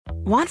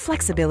Want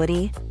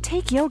flexibility?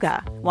 Take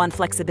yoga. Want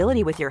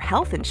flexibility with your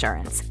health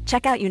insurance?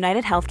 Check out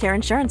United Healthcare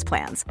Insurance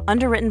Plans.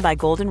 Underwritten by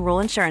Golden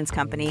Rule Insurance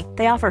Company,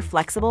 they offer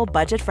flexible,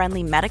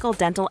 budget-friendly medical,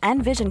 dental,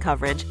 and vision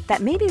coverage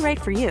that may be right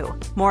for you.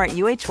 More at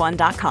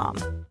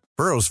uh1.com.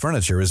 Burrow's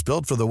furniture is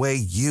built for the way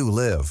you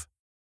live.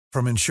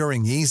 From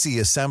ensuring easy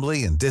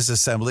assembly and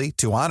disassembly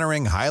to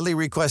honoring highly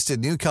requested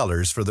new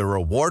colors for their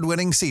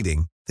award-winning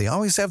seating, they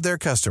always have their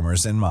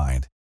customers in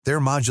mind. Their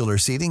modular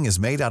seating is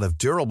made out of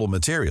durable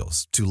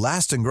materials to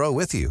last and grow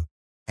with you.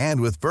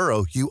 And with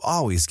Burrow, you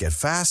always get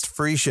fast,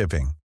 free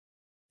shipping.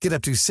 Get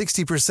up to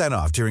 60%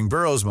 off during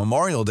Burrow's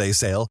Memorial Day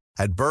sale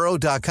at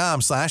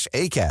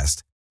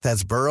burrow.com/ACAST.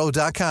 That's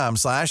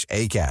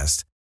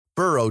burrow.com/ACAST.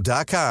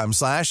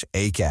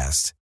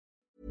 burrow.com/ACAST.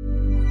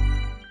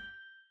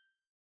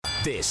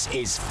 This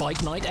is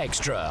Fight Night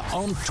Extra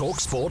on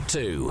TalkSport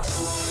 2.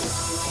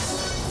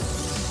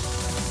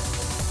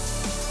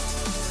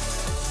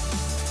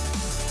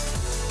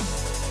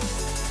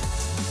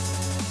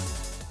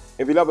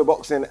 If you love the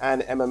boxing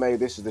and MMA,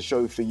 this is the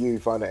show for you.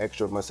 Find Night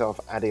Extra with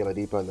myself, Adi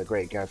Oladipo, and the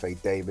great Gareth A.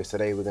 Davis.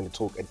 Today we're going to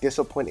talk a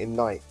disappointing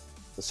night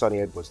for Sonny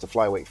Edwards. The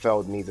flyweight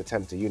failed in his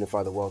attempt to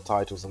unify the world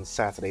titles on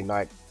Saturday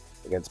night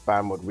against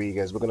Bam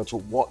Rodriguez. We're going to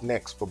talk what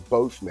next for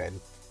both men.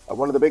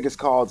 One of the biggest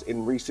cards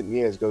in recent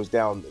years goes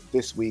down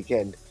this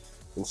weekend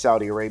in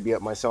Saudi Arabia.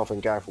 Myself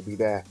and Gareth will be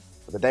there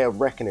for the day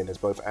of reckoning as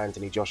both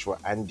Anthony Joshua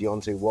and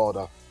Deontay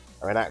Wilder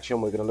are in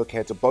action. We're going to look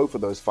ahead to both of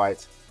those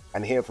fights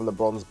and hear from the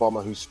Bronze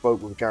Bomber who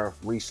spoke with Gareth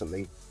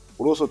recently.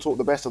 We'll also talk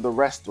the best of the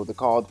rest of the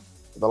card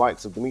with the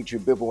likes of Dimitri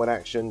Bivol in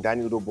action,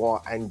 Daniel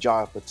Dubois and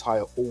Jaya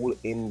Pattaya all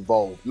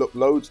involved. Look,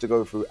 loads to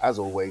go through as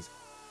always.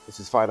 This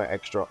is Fight Night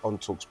Extra on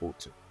TalkSport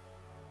 2.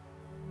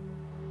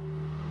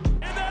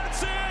 And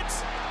that's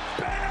it!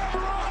 Bam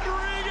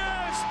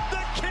Rodriguez,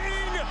 the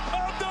king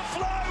of the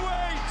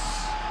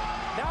flyweights!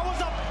 That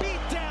was a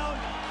beatdown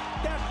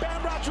that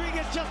Bam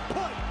Rodriguez just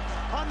put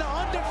on the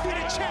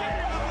undefeated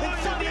champ in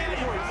Sonny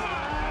Edwards.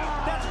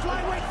 That's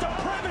flyweight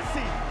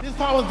supremacy. This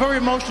fight was very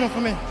emotional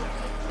for me.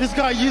 This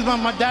guy used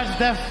my dad's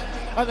death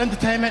as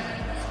entertainment.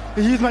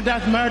 He used my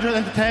dad's murder as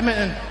entertainment,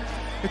 and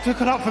it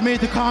took a lot for me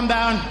to calm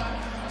down,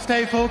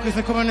 stay focused,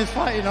 and come in this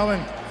fight, you know.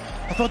 And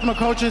I spoke to my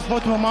coaches,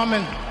 spoke to my mom,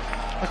 and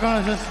I kind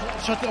of just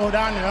shut it all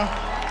down, you know.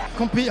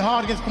 Compete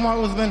hard against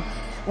Kamaru Usman,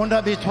 won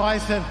that beat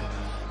twice, and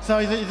so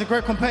he's a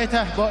great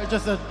competitor, but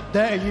just a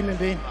dirty human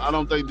being. I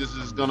don't think this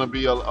is going to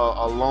be a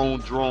long,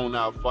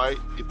 drawn-out fight,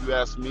 if you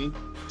ask me.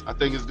 I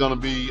think it's going to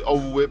be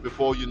over with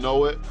before you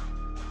know it.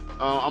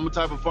 I'm the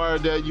type of fighter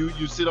that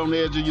you sit on the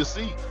edge of your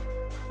seat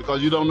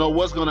because you don't know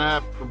what's going to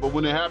happen. But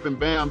when it happens,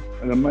 bam.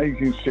 An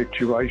amazing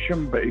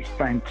situation, but it's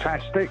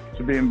fantastic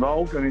to be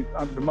involved. And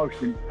the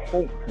most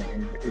important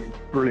thing is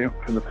brilliant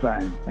for the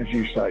fans, as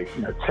you say.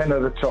 10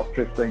 of the top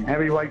 15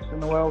 heavyweights in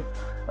the world.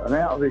 And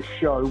out of this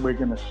show, we're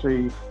going to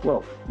see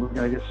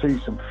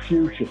some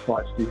future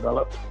fights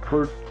develop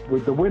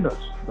with the winners.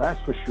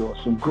 That's for sure.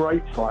 Some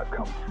great fight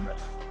comes from it.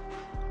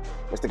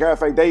 Mr.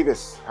 Gareth A.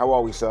 Davis, how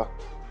are we, sir?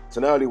 It's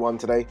an early one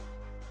today.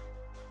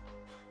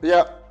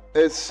 Yeah,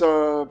 it's.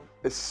 I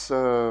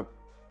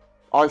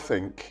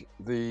think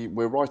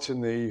we're right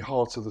in the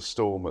heart of the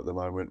storm at the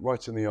moment,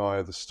 right in the eye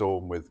of the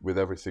storm with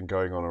everything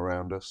going on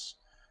around us.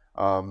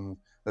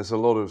 There's a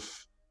lot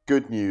of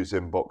good news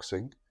in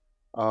boxing,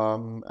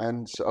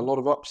 and a lot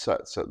of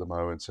upsets at the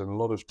moment, and a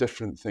lot of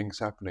different things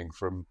happening,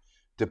 from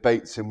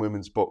debates in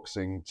women's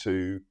boxing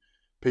to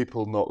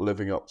people not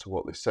living up to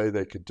what they say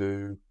they could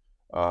do.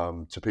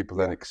 To people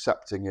then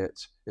accepting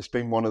it. It's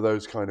been one of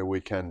those kind of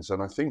weekends,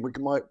 and I think we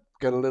might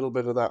get a little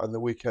bit of that on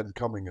the weekend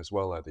coming as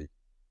well, Eddie.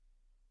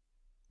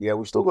 Yeah,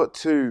 we've still got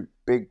two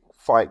big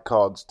fight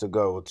cards to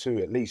go, or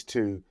at least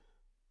two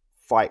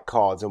fight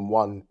cards and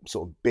one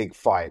sort of big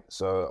fight.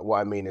 So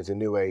what I mean is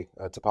Inoue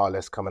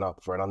Tapales coming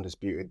up for an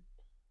undisputed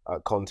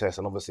contest,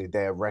 and obviously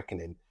they're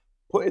reckoning.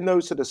 Putting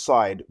those to the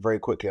side very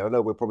quickly, I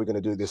know we're probably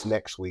going to do this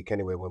next week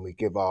anyway when we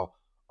give our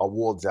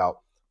awards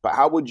out. But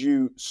how would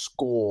you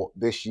score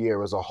this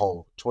year as a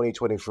whole?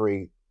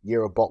 2023,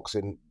 year of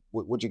boxing,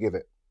 would you give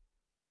it?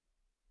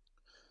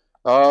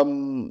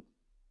 Out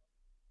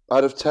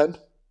of 10?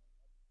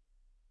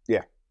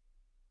 Yeah.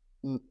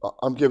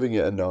 I'm giving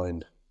it a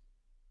 9.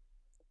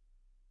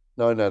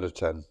 9 out of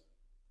 10.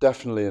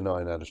 Definitely a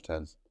 9 out of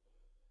 10.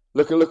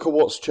 Look at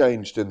what's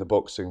changed in the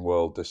boxing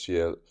world this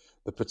year.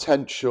 The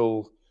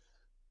potential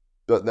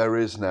that there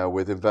is now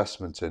with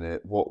investment in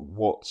it,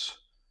 what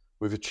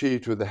we've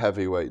achieved with the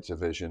heavyweight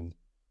division,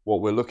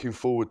 what we're looking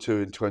forward to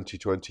in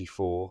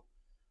 2024,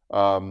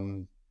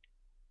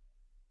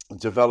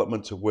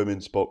 development of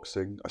women's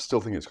boxing. I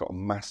still think it's got a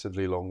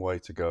massively long way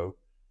to go,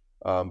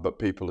 but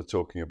people are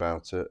talking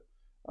about it.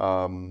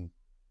 I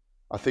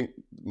think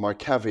my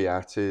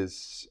caveat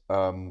is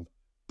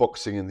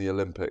boxing in the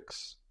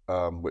Olympics,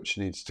 which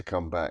needs to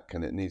come back,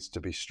 and it needs to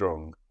be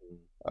strong,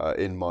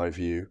 in my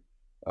view,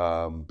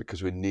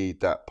 because we need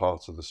that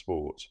part of the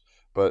sport.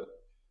 But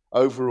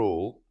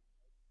overall,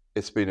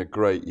 it's been a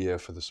great year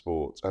for the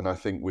sport, and I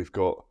think we've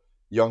got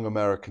young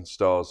American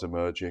stars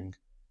emerging.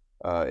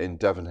 in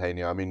Devin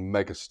Haney. I mean,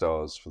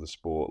 megastars for the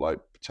sport, like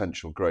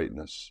potential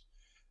greatness.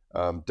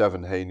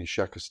 Devin Haney,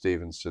 Shakur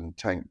Stevenson,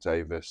 Tank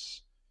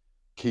Davis,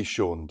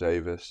 Keyshawn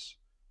Davis,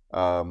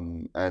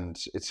 and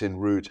it's in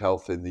rude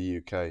health in the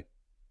UK.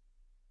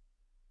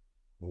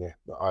 Yeah,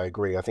 I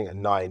agree. I think a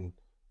 9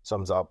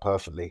 sums it up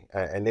perfectly.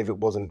 And if it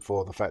wasn't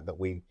for the fact that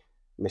we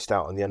missed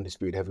out on the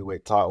undisputed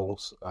heavyweight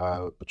titles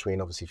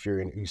between obviously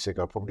Fury and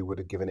Usyk, I probably would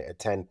have given it a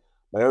 10.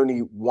 My only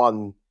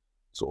one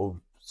sort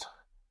of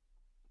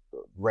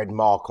red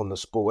mark on the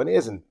sport, and it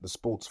isn't the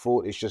sport's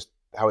fault, it's just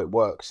how it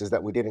works, is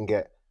that we didn't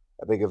get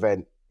a big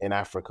event in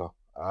Africa.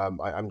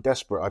 I'm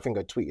desperate. I think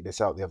I tweeted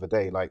this out the other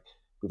day. Like,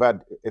 we've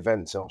had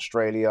events in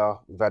Australia,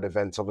 we've had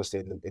events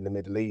obviously in the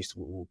Middle East.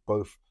 We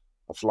both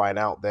are flying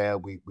out there.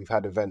 We've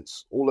had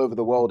events all over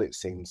the world, it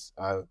seems.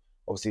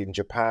 Obviously in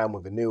Japan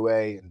with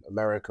Inoue, and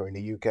America and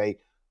the UK.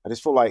 I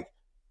just feel like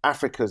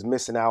Africa's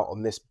missing out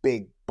on this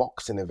big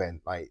boxing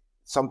event. Like,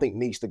 something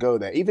needs to go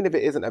there. Even if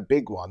it isn't a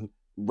big one,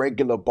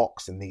 regular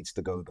boxing needs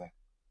to go there.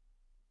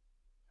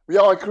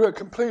 Yeah, I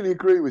completely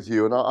agree with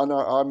you, and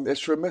I'm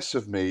it's remiss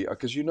of me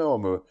because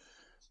I'm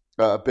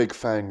a big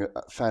fan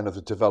of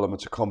the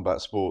development of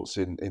combat sports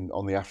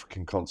on the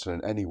African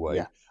continent. Anyway,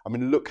 Yeah. I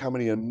mean, look how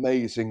many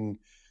amazing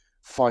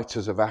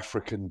fighters of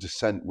African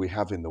descent we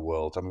have in the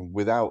world. I mean,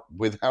 without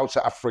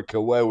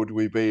Africa, where would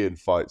we be in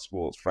fight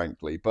sports,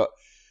 frankly? But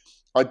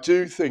I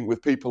do think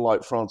with people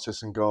like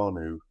Francis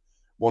Ngannou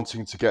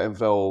wanting to get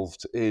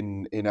involved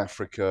in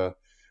Africa,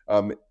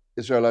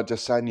 Israel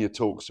Adesanya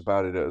talks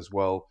about it as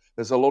well.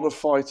 There's a lot of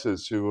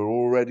fighters who are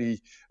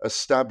already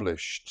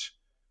established,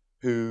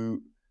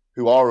 who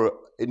are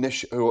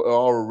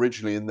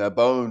originally in their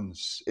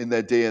bones, in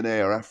their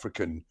DNA, are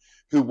African,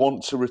 who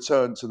want to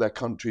return to their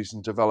countries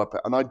and develop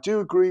it. And I do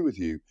agree with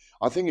you.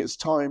 I think it's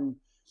time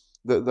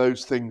that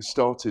those things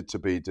started to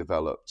be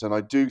developed. And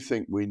I do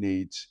think we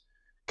need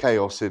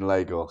chaos in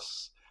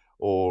Lagos,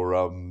 or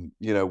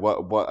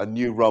what a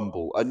new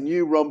rumble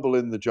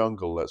in the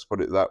jungle. Let's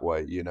put it that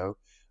way.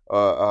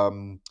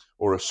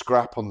 Or a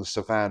scrap on the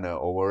savannah,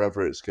 or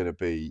wherever it's going to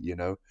be.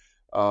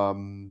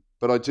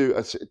 But I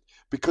do,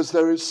 because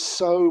there is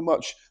so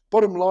much.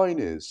 Bottom line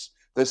is,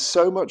 there's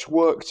so much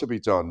work to be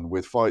done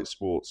with fight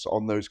sports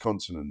on those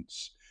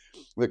continents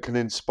that can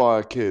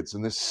inspire kids,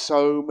 and there's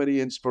so many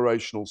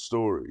inspirational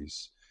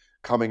stories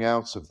coming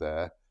out of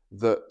there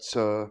that,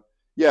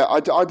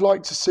 I'd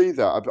like to see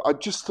that. I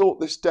just thought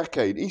this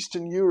decade,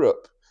 Eastern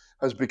Europe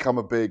has become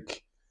a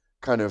big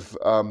kind of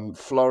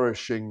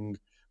flourishing,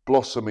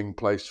 blossoming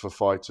place for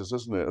fighters,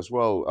 isn't it, as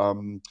well?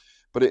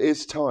 But it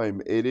is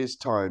time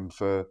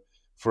for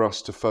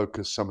us to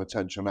focus some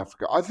attention on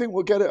Africa. I think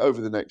we'll get it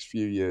over the next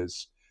few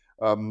years.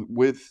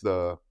 With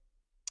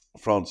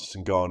Francis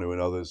Ngannou and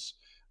others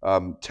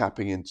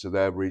tapping into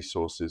their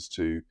resources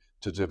to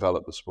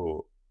develop the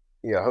sport.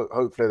 Yeah,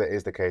 hopefully that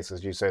is the case.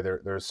 As you say,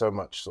 there is so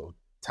much sort of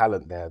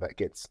talent there that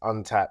gets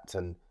untapped,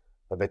 and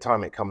by the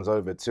time it comes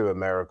over to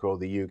America or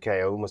the UK,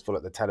 I almost feel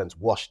like the talent's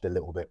washed a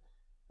little bit.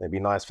 It'd be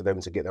nice for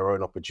them to get their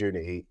own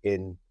opportunity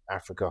in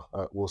Africa.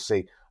 We'll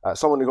see.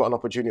 Someone who got an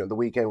opportunity on the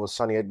weekend was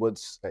Sonny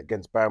Edwards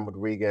against Bam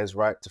Rodriguez,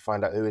 right, to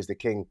find out who is the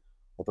king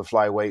of the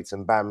flyweights,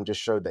 and Bam just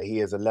showed that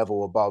he is a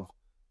level above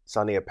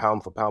Sonny, a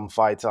pound for pound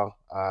fighter,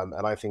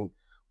 and I think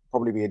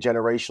probably be a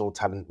generational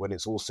talent when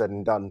it's all said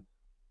and done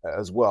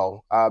as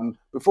well.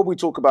 Before we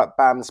talk about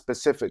Bam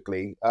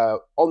specifically,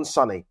 on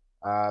Sonny,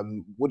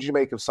 what did you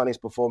make of Sonny's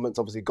performance?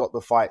 Obviously got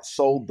the fight,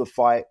 sold the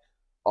fight,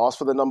 asked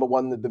for the number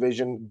 1 in the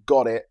division,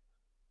 got it,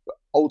 but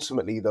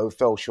ultimately though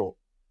fell short.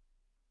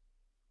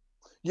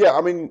 Yeah,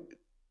 I mean,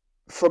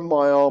 from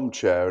my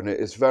armchair, and it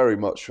is very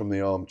much from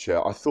the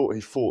armchair, I thought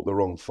he fought the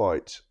wrong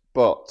fight.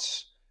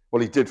 But,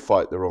 well, he did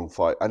fight the wrong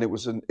fight, and it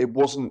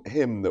wasn't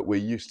him that we're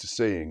used to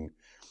seeing.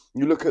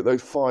 You look at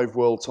those 5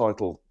 world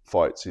title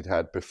fights he'd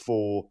had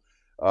before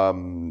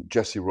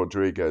Jesse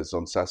Rodriguez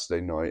on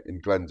Saturday night in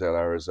Glendale,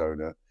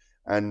 Arizona,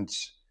 and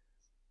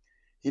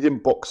he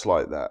didn't box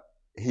like that.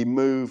 He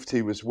moved,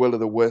 he was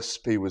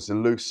will-o'-the-wisp, he was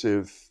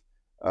elusive,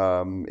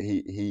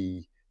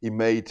 he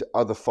made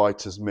other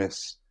fighters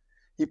miss.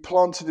 He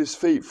planted his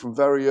feet from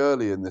very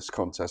early in this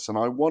contest, and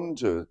I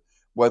wonder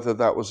whether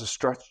that was a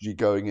strategy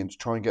going in to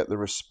try and get the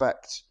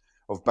respect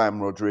of Bam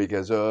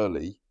Rodriguez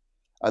early,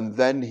 and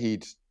then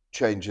he'd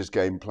change his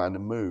game plan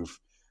and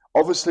move.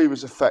 Obviously, he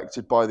was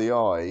affected by the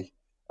eye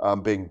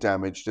being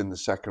damaged in the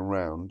second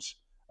round.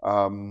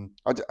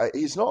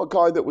 He's not a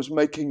guy that was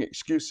making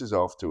excuses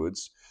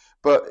afterwards,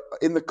 but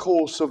in the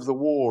course of the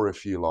war,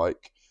 if you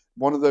like,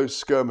 one of those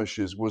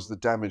skirmishes was the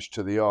damage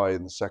to the eye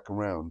in the second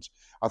round.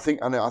 I think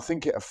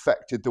it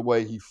affected the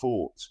way he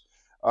fought.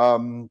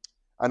 And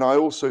I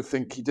also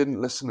think he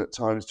didn't listen at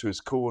times to his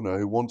corner,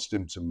 who wanted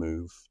him to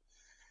move.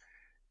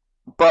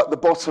 But the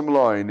bottom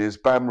line is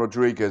Bam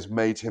Rodriguez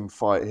made him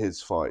fight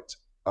his fight,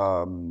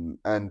 and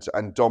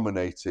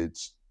dominated,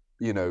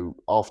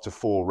 after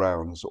 4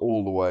 rounds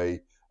all the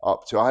way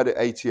up to, I had it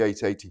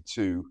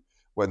 88-82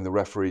 when the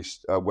referee,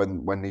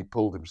 when he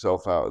pulled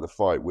himself out of the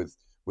fight with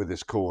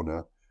his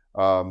corner,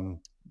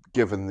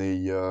 given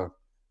the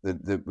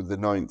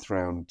 9th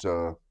round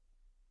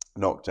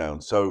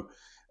knockdown. So,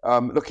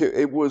 look,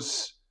 it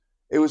was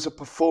a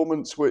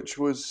performance which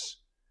was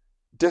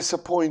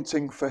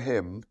disappointing for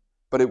him,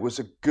 but it was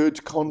a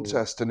good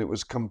contest and it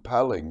was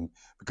compelling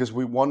because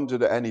we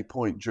wondered at any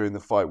point during the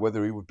fight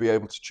whether he would be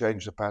able to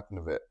change the pattern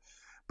of it.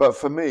 But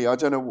for me, I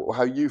don't know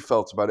how you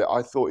felt about it.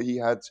 I thought he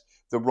had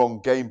the wrong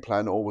game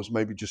plan or was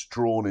maybe just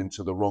drawn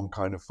into the wrong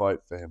kind of fight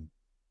for him.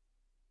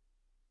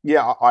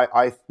 Yeah,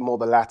 I more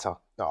the latter.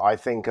 I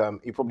think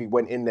he probably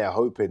went in there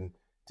hoping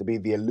to be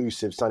the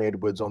elusive Sonny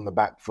Edwards on the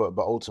back foot,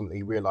 but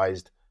ultimately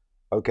realized,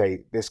 okay,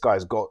 this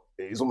guy's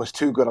he's almost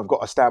too good. I've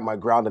got to stand my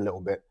ground a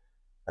little bit.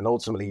 And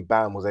ultimately,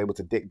 Bam was able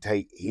to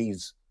dictate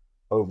his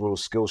overall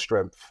skill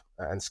strength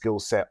and skill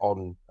set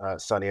on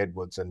Sonny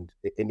Edwards. And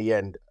in the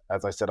end,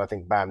 as I said, I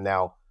think Bam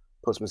now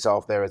puts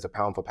himself there as a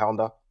pound for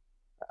pounder.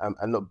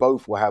 And look,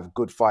 both will have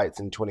good fights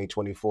in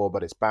 2024,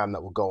 but it's Bam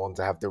that will go on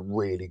to have the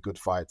really good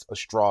fights.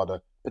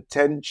 Estrada,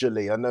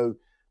 potentially, I know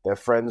they're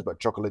friends, but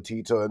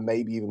Chocolatito, and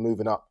maybe even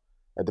moving up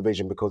a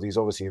division because he's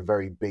obviously a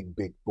very big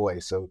boy.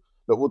 So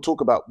look, we'll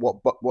talk about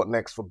what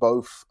next for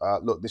both.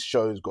 Look, this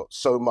show's got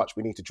so much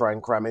we need to try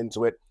and cram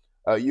into it.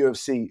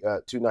 UFC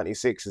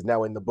 296 is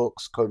now in the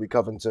books. Colby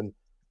Covington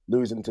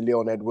losing to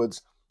Leon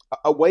Edwards.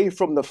 Away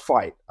from the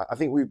fight, I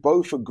think we've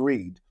both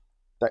agreed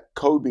that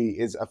Colby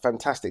is a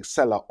fantastic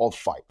seller of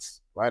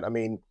fights, right? I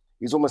mean,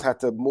 he's almost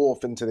had to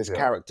morph into this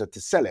character to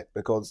sell it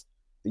because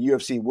the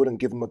UFC wouldn't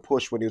give him a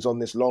push when he was on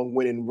this long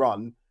winning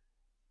run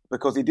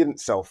because he didn't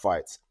sell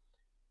fights.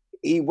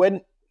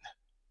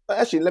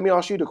 Actually, let me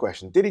ask you the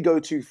question. Did he go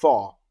too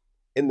far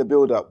in the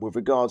build-up with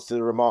regards to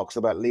the remarks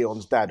about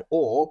Leon's dad,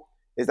 or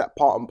is that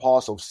part and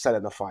parcel of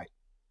selling a fight?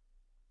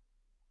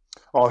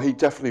 Oh, he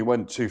definitely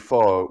went too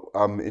far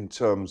in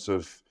terms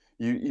of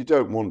you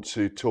don't want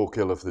to talk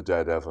ill of the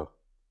dead ever.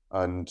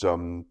 And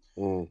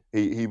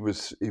he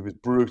was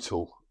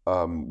brutal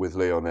with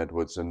Leon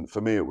Edwards, and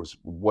for me it was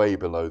way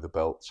below the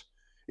belt.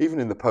 Even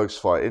in the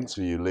post-fight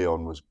interview,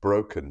 Leon was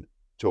broken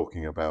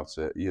talking about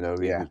it. You know,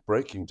 he was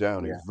breaking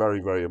down. He was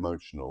very, very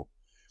emotional.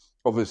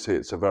 Obviously,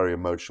 it's a very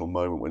emotional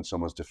moment when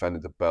someone's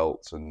defended the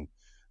belt and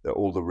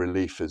all the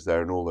relief is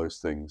there and all those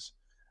things.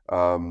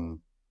 No,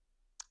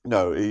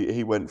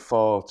 he went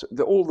far.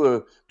 All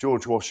the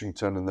George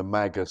Washington and the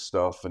MAGA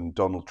stuff and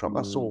Donald Trump,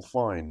 that's all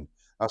fine.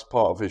 That's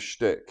part of his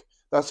shtick.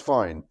 That's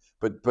fine,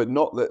 but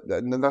not that.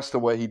 And that's the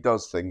way he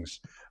does things.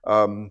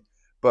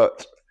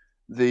 But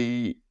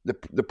the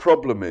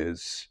problem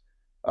is,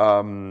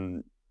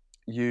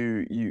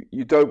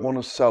 you don't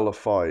want to sell a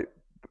fight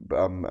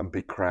and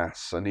be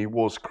crass. And he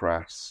was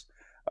crass,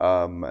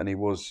 and he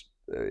was,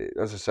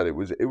 as I said, it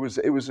was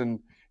an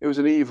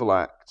evil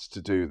act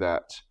to do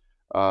that.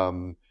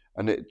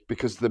 And it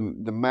because the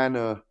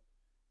manner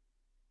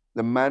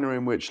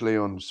in which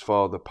Leon's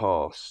father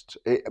passed,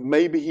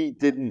 maybe he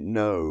didn't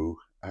know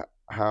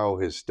how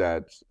his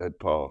dad had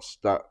passed.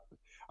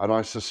 And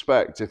I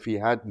suspect if he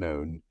had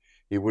known,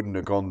 he wouldn't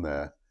have gone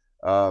there.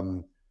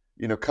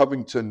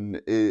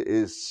 Covington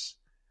is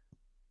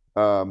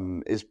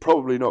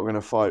probably not going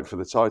to fight for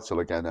the title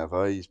again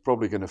ever. He's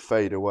probably going to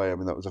fade away. I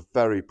mean, that was a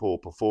very poor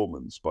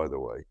performance, by the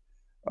way.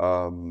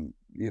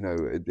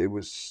 It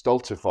was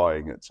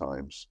stultifying at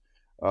times.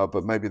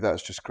 But maybe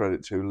that's just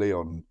credit to who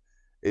Leon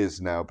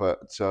is now.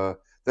 But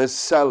there's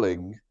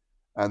selling,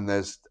 and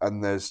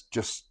there's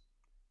just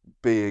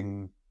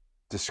being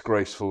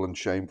disgraceful and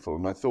shameful.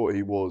 And I thought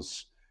he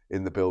was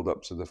in the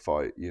build-up to the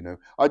fight.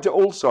 I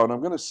also, and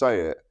I'm going to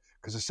say it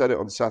because I said it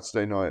on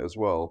Saturday night as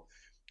well.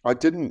 I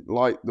didn't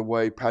like the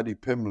way Paddy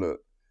Pimblett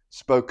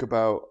spoke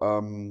about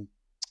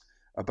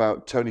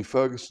Tony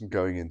Ferguson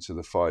going into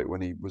the fight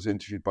when he was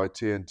interviewed by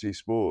TNT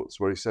Sports,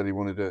 where he said he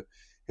wanted to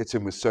hit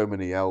him with so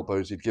many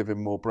elbows, he'd give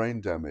him more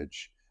brain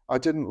damage. I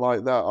didn't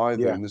like that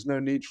either, and there's no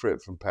need for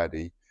it from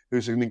Paddy,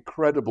 who's an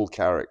incredible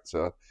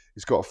character.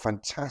 He's got a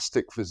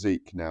fantastic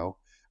physique now,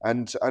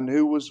 and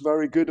who was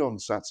very good on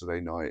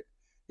Saturday night.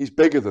 He's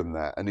bigger than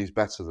that, and he's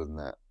better than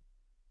that.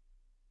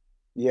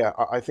 Yeah,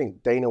 I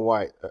think Dana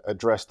White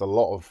addressed a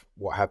lot of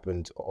what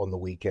happened on the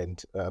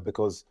weekend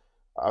because,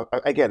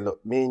 again,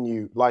 look, me and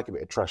you like a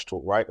bit of trash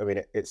talk, right? I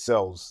mean, it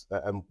sells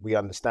and we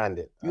understand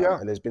it.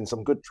 And there's been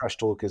some good trash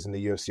talkers in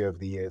the UFC over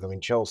the years. I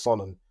mean, Chael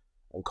Sonnen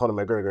and Conor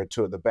McGregor are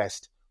two of the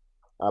best.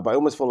 But I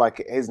almost feel like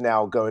it is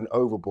now going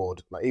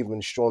overboard. Like even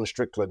Sean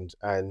Strickland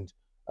and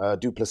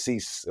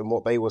Duplessis and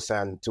what they were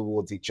saying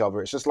towards each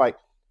other. It's just like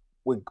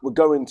we're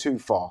going too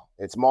far.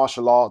 It's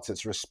martial arts.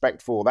 It's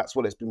respectful. That's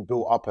what it's been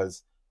built up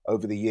as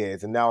over the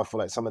years. And now I feel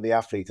like some of the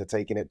athletes are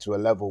taking it to a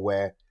level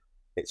where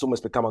it's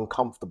almost become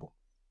uncomfortable.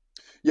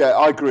 Yeah,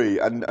 I agree.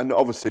 And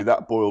obviously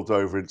that boiled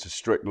over into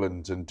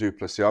Strickland and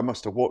Duplessis. I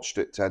must have watched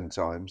it 10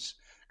 times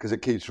because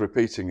it keeps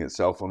repeating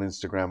itself on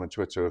Instagram and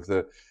Twitter of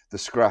the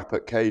scrap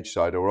at cage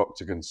side or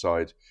octagon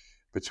side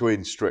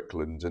between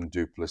Strickland and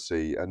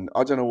Duplessis. And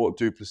I don't know what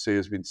Duplessis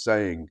has been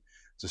saying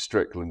to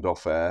Strickland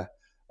off air,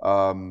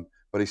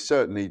 but he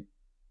certainly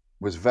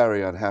was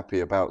very unhappy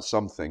about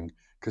something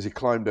because he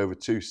climbed over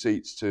 2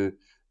 seats to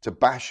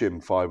bash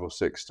him 5 or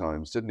 6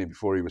 times, didn't he,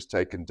 before he was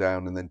taken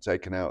down and then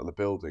taken out of the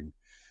building.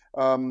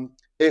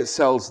 It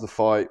sells the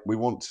fight. We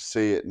want to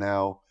see it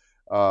now,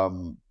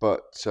 and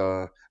that's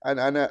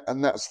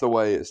the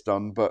way it's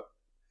done. But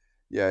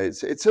yeah,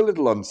 it's a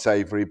little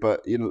unsavoury.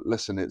 But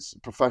listen, it's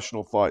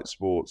professional fight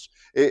sports.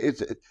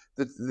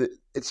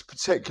 It's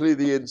particularly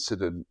the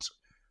incident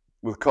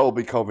with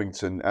Colby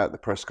Covington at the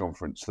press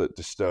conference that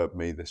disturbed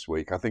me this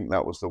week. I think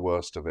that was the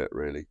worst of it,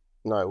 really.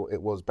 No,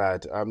 it was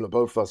bad. Look,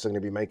 both of us are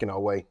going to be making our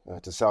way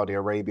to Saudi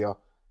Arabia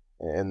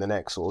in the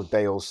next sort of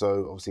day or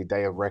so. Obviously,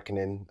 day of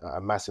reckoning, a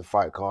massive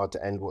fight card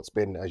to end what's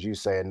been, as you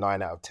say, a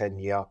 9 out of 10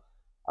 year.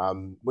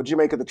 What did you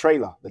make of the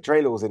trailer? The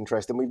trailer was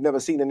interesting. We've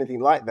never seen anything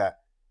like that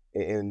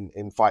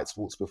in fight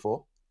sports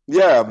before.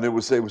 Yeah, I mean, it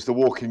was The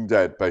Walking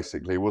Dead,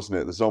 basically, wasn't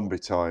it? The zombie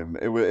time.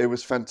 It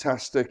was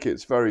fantastic.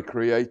 It's very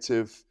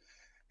creative.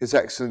 His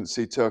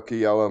Excellency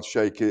Turki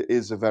Al-Sheikh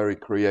is a very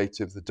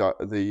creative.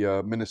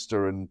 The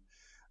minister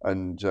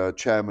and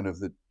chairman of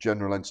the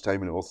General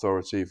Entertainment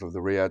Authority for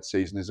the Riyadh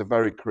season is a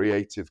very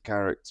creative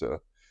character.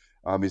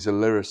 He's a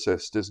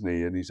lyricist, isn't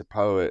he? And he's a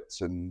poet,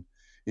 and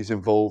he's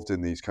involved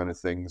in these kind of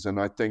things. And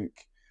I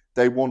think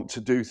they want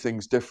to do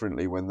things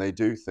differently when they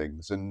do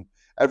things. And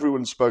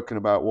everyone's spoken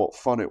about what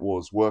fun it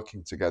was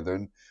working together.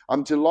 And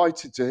I'm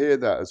delighted to hear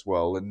that as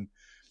well. And,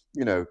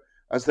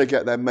 as they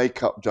get their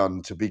makeup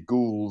done to be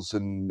ghouls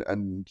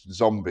and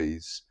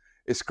zombies,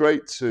 it's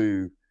great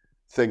to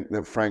think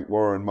that Frank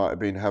Warren might have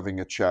been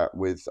having a chat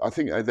with, I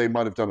think they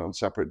might have done it on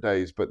separate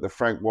days, but that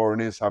Frank Warren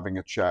is having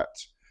a chat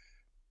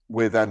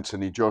with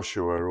Anthony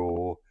Joshua,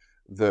 or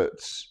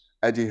that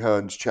Eddie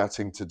Hearn's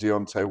chatting to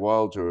Deontay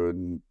Wilder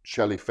and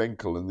Shelley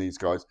Finkel and these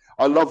guys.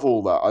 I love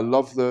all that. I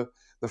love the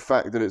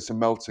fact that it's a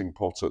melting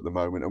pot at the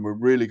moment, and we're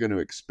really going to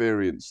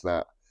experience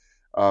that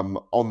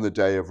on the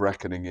day of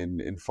reckoning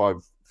in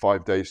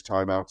five days'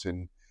 time out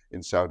in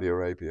Saudi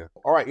Arabia.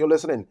 All right, you're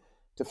listening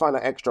to Find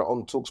Out Extra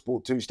on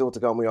TalkSport 2. Still to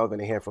come, we are going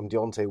to hear from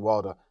Deontay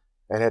Wilder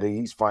ahead of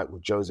his fight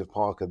with Joseph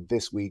Parker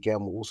this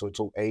weekend. We'll also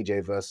talk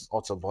AJ versus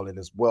Otto Wallin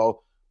as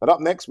well. But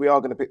up next, we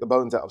are going to pick the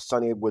bones out of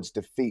Sonny Edwards'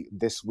 defeat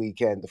this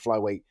weekend. The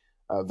flyweight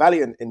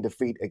valiant in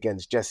defeat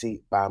against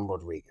Jesse Bam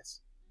Rodriguez.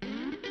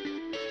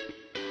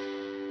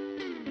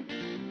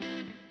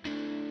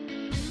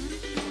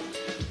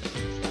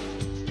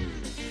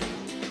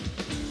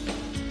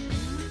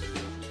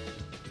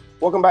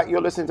 Welcome back. You're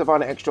listening to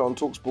Find Out Extra on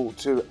TalkSport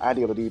 2.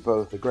 Adi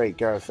Oladipo, the great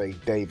Gareth A.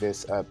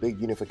 Davis. A big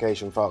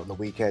unification fight on the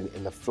weekend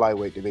in the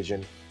flyweight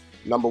division.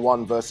 Number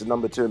 1 versus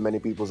number 2 in many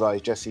people's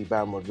eyes, Jesse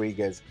Bam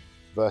Rodriguez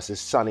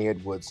versus Sonny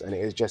Edwards. And it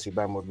is Jesse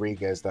Bam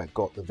Rodriguez that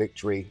got the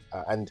victory.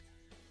 And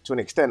to an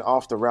extent,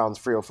 after rounds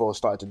 3 or 4,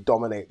 started to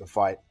dominate the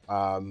fight.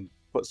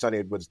 Put Sonny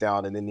Edwards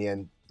down. And in the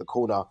end, the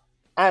corner.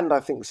 And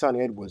I think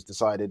Sonny Edwards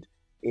decided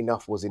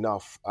enough was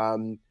enough.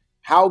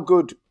 How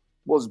good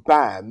was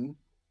Bam?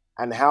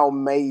 And how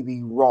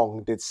maybe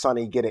wrong did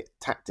Sonny get it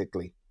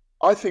tactically?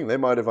 I think they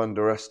might have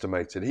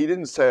underestimated. He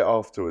didn't say it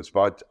afterwards,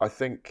 but I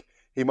think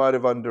he might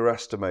have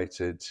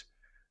underestimated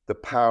the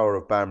power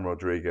of Bam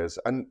Rodriguez.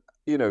 And,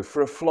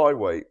 for a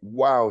flyweight,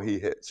 wow, he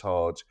hits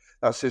hard.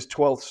 That's his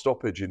 12th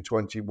stoppage in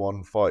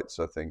 21 fights,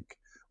 I think.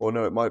 Or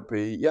no, it might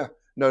be,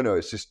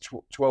 it's his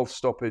 12th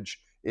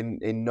stoppage in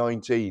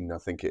 19, I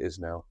think it is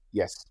now.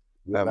 Yes.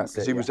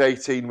 Because he was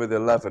 18 with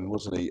 11,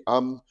 wasn't he?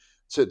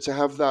 To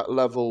have that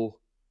level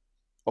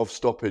of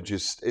stoppage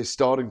is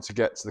starting to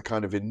get to the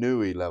kind of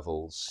Inouye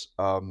levels,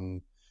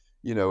 and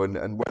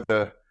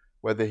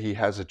whether he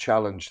has a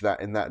challenge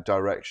that in that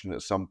direction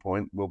at some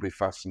point will be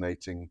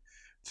fascinating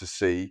to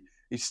see.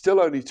 He's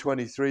still only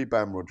 23,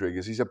 Bam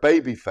Rodriguez. He's a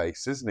baby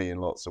face, isn't he, in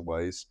lots of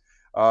ways?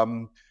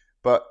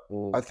 But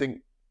I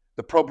think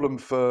the problem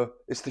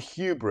it's the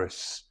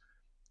hubris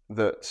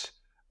that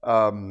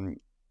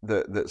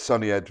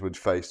Sonny Edwards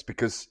faced,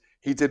 because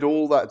he did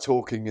all that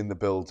talking in the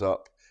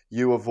build-up.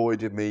 You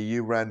avoided me,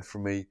 you ran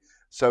from me.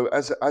 So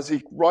as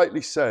he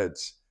rightly said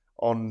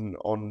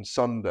on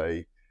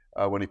Sunday,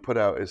 when he put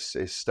out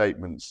his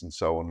statements and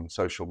so on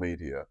social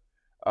media,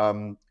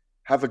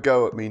 have a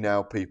go at me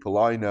now, people.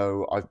 I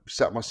know I've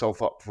set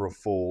myself up for a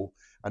fall.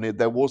 And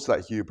there was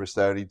that hubris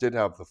there, and he did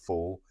have the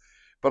fall.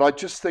 But I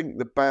just think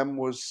that Bam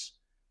was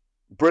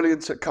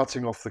brilliant at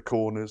cutting off the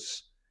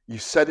corners. You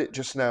said it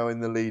just now in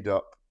the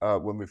lead-up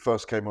when we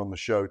first came on the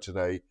show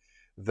today,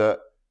 that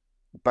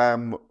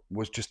Bam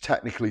was just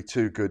technically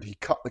too good. He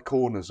cut the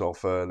corners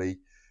off early.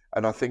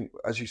 And I think,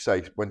 as you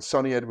say, when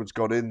Sonny Edwards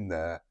got in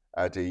there,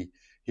 Addy,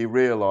 he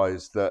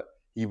realised that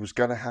he was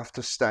going to have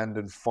to stand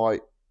and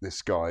fight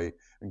this guy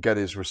and get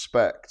his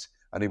respect.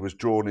 And he was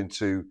drawn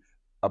into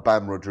a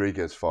Bam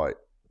Rodriguez fight,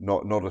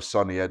 not a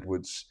Sonny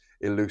Edwards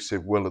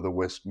elusive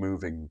will-o'-the-wisp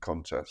moving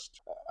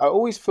contest. I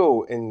always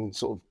feel in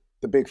sort of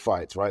the big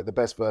fights, right, the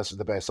best versus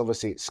the best,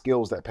 obviously it's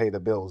skills that pay the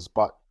bills,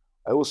 but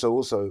I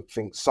also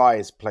think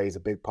size plays a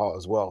big part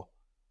as well.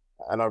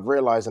 And I've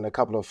realised in a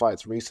couple of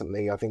fights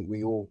recently, I think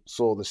we all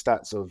saw the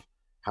stats of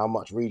how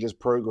much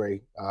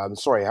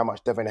how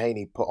much Devin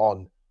Haney put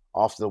on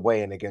after the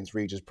weigh-in against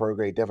Regis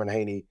Prograis. Devin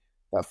Haney,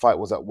 that fight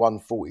was at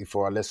 140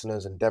 for our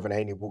listeners, and Devin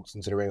Haney walks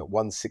into the ring at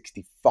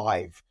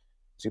 165.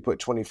 So he put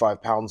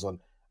 25 pounds on.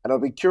 And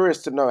I'd be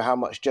curious to know how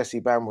much Jesse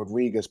Bam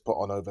Rodriguez put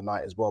on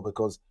overnight as well,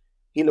 because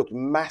he looked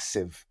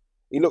massive.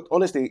 He looked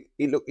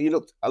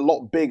a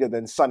lot bigger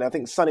than Sonny. I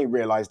think Sonny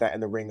realized that in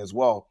the ring as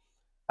well.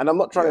 And I'm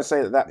not trying to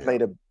say that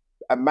played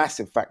a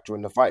massive factor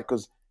in the fight,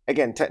 because,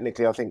 again,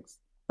 technically, I think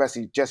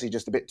Jesse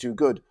just a bit too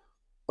good.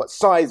 But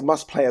size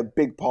must play a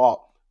big part.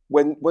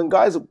 When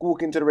guys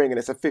walk into the ring and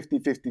it's a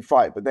 50-50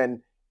 fight, but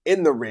then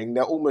in the ring,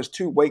 they're almost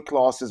 2 weight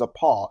classes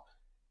apart.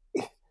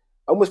 I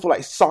almost feel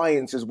like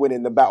science is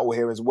winning the battle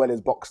here as well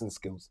as boxing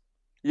skills.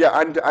 Yeah,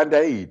 and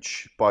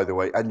age, by the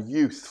way, and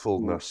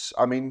youthfulness.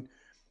 I mean,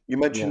 you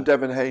mentioned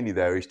Devin Haney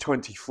there. He's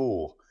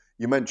 24.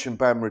 You mentioned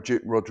Bam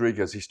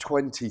Rodriguez. He's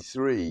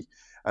 23.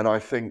 And I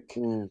think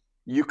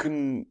you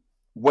can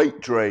weight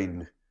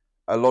drain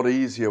a lot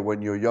easier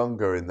when you're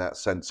younger in that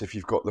sense, if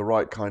you've got the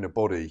right kind of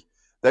body.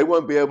 They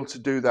won't be able to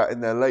do that in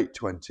their late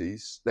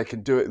 20s. They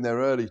can do it in their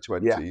early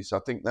 20s. I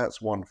think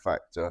that's one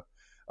factor.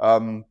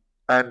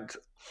 And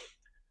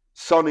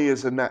Sonny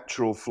is a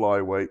natural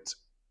flyweight.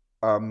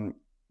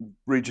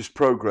 Regis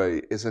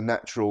Prograis is a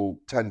natural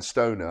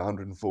 10-stoner,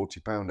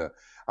 140-pounder.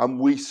 And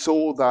we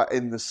saw that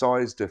in the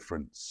size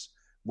difference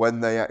when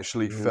they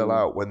actually fill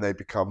out, when they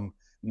become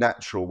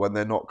natural, when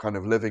they're not kind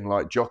of living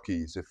like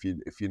jockeys,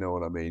 if you know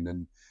what I mean,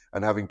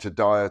 and having to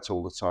diet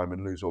all the time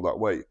and lose all that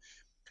weight.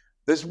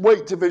 There's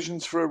weight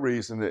divisions for a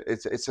reason.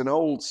 It's an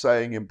old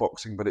saying in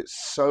boxing, but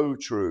it's so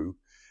true.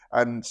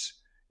 And,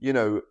 you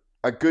know,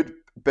 a good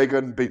big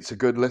un beats a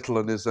good little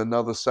un is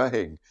another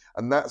saying.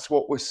 And that's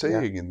what we're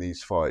seeing in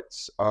these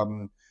fights.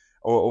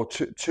 Or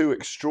two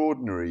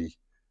extraordinary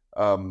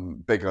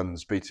big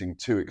uns beating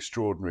 2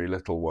 extraordinary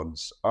little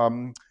ones.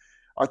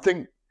 I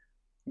think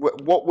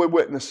what we're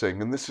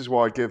witnessing, and this is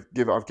why I've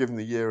given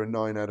the year a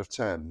 9 out of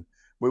 10,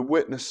 we're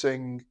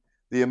witnessing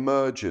the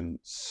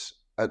emergence,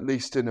 at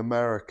least in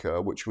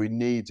America, which we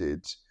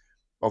needed,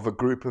 of a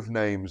group of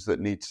names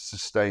that need to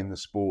sustain the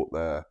sport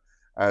there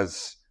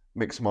as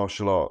mixed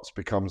martial arts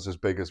becomes as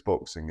big as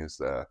boxing is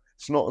there.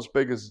 It's not as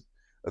big as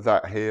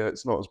that here.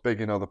 It's not as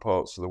big in other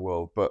parts of the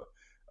world. But,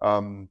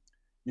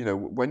 you know,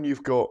 when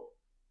you've got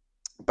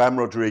Bam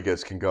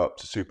Rodriguez can go up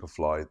to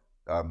Superfly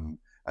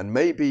and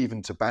maybe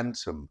even to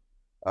Bantam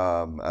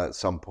at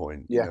some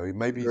point. You know,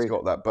 maybe he's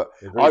got that. But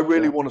I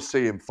really want to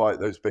see him fight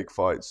those big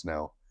fights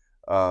now.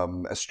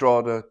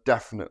 Estrada,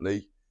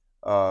 definitely.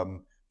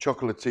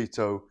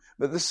 Chocolatito.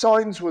 But the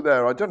signs were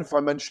there. I don't know if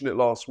I mentioned it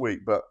last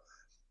week, but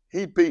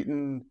he'd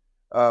beaten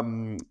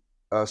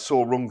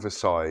Saw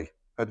Rungvisai,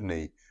 hadn't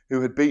he?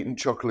 Who had beaten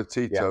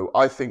Chocolatito,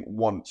 I think,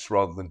 once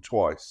rather than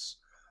twice.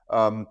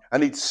 And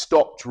he'd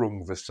stopped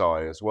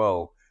Rungvisai as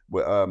well,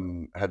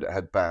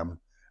 had Bam.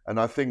 And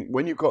I think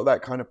when you've got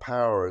that kind of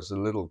power as a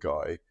little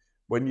guy,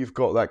 when you've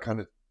got that kind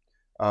of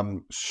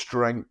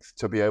strength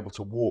to be able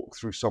to walk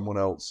through someone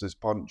else's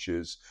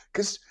punches,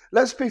 because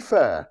let's be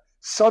fair,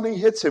 Sonny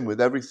hit him with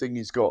everything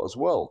he's got as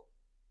well.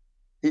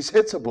 He's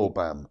hittable,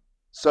 Bam.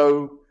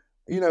 So,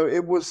 you know,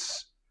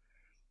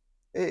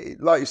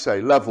 like you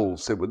say,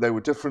 levels. They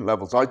were different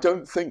levels. I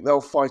don't think they'll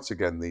fight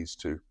again, these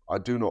two. I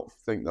do not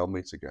think they'll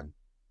meet again.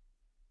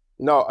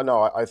 No,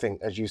 I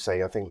think, as you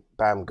say, I think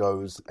Bam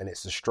goes and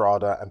it's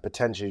Estrada and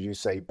potentially, as you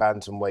say,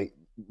 bantamweight,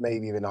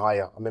 maybe even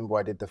higher. I remember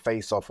I did the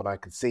face-off and I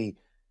could see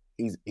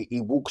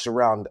he walks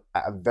around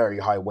at a very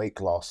high weight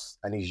class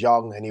and he's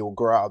young and he will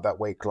grow out of that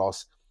weight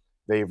class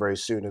very, very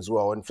soon as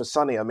well. And for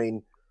Sonny, I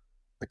mean,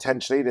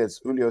 potentially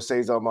there's Julio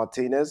Cesar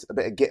Martinez, a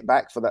bit of get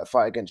back for that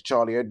fight against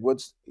Charlie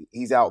Edwards.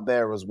 He's out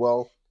there as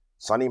well.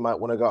 Sonny might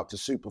want to go up to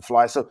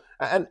Superfly. So,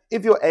 and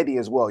if you're Eddie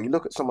as well, you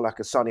look at someone like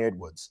a Sonny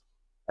Edwards,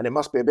 and it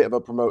must be a bit of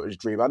a promoter's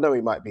dream. I know he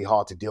might be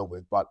hard to deal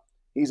with, but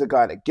he's a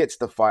guy that gets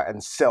the fight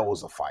and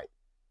sells a fight.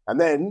 And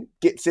then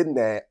gets in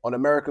there on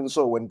American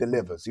soil and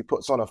delivers. He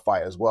puts on a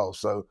fight as well.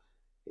 So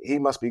he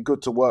must be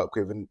good to work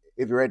with. And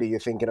if you're Eddie, you're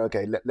thinking,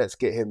 okay, let's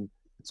get him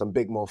some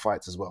big more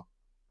fights as well.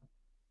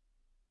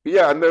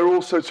 Yeah, and they're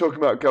also talking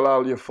about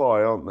Galal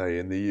Yafai, aren't they,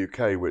 in the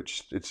UK,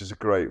 which is a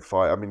great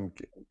fight. I mean,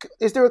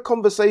 is there a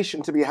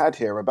conversation to be had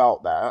here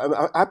about that?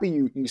 I'm happy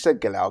you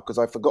said Galal, because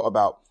I forgot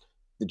about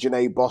the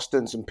Janae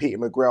Bostons and Peter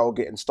McGrail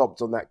getting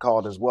stopped on that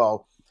card as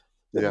well.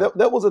 Yeah.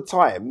 There was a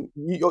time,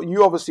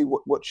 you obviously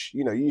watch,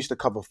 you used to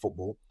cover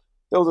football.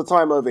 There was a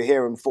time over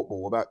here in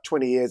football about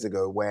 20 years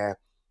ago where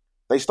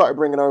they started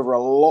bringing over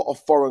a lot of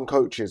foreign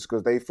coaches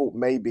because they thought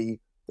maybe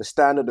the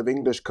standard of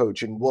English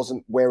coaching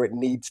wasn't where it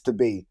needs to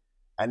be.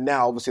 And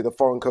now, obviously, the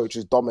foreign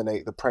coaches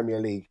dominate the Premier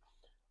League.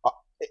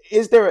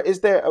 Is there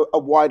a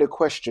wider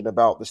question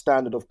about the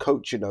standard of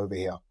coaching over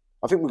here?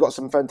 I think we've got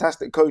some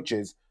fantastic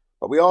coaches,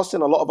 but we are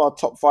seeing a lot of our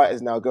top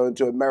fighters now going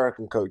to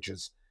American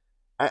coaches.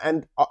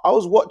 And I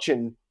was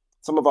watching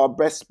some of our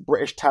best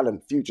British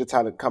talent, future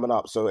talent coming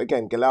up. So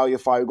again, Galal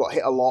Yafai got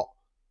hit a lot,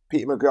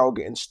 Peter McGrail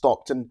getting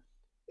stopped. And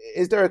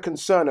is there a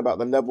concern about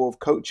the level of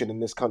coaching in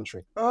this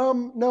country?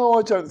 No,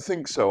 I don't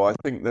think so. I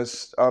think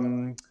there's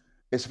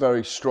it's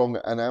very strong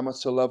at an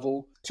amateur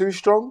level. Too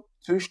strong?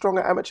 Too strong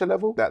at amateur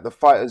level? That the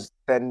fighters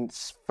then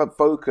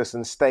focus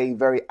and stay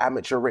very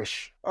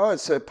amateurish? Oh,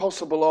 it's a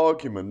possible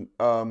argument.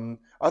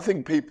 I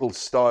think people's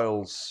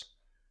styles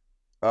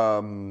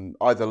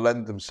either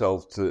lend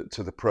themselves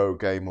to the pro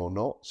game or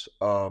not.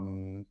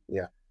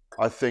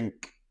 I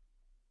think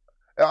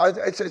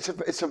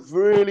it's a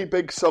really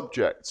big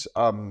subject.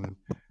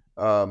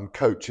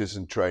 Coaches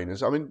and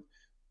trainers. I mean,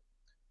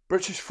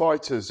 British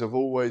fighters have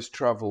always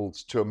travelled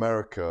to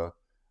America.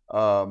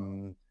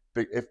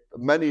 If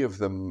many of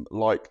them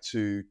like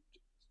to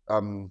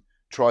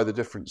try the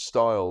different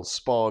styles,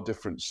 spar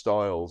different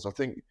styles. I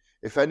think,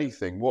 if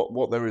anything,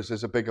 what there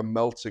is a bigger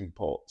melting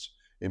pot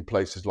in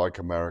places like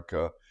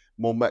America.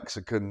 More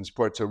Mexicans,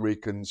 Puerto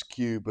Ricans,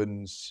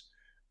 Cubans,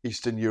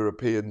 Eastern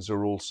Europeans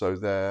are also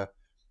there.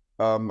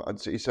 And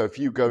so if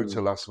you go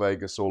to Las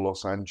Vegas or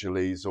Los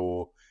Angeles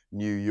or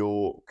New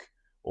York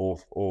or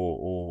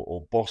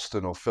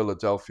Boston or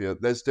Philadelphia,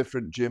 there's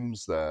different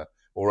gyms there,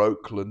 or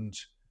Oakland.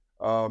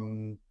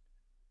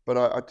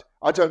 But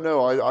I don't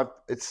know.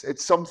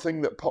 It's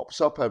something that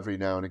pops up every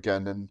now and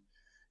again. And,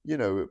 you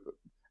know,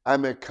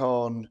 Amir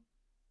Khan,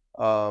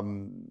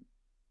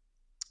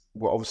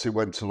 obviously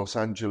went to Los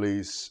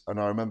Angeles, and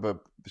I remember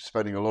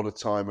spending a lot of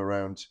time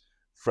around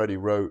Freddie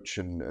Roach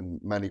and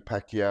Manny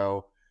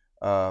Pacquiao.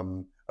 A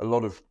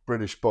lot of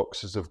British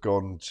boxers have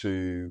gone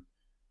to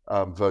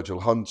Virgil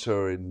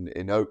Hunter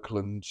in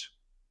Oakland.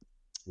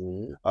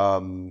 You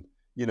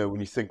know, when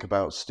you think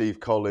about Steve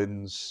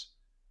Collins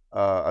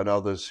and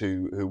others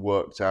who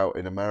worked out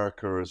in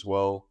America as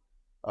well.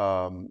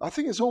 I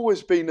think it's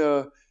always been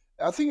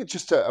I think it's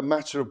just a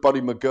matter of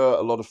Buddy McGirt.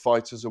 A lot of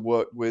fighters have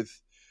worked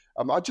with.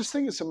 I just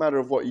think it's a matter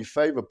of what you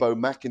favour. Bo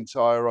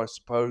McIntyre, I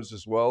suppose,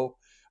 as well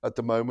at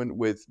the moment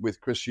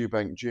with Chris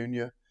Eubank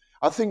Jr.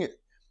 I think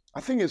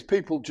it's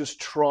people just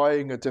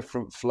trying a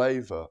different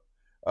flavour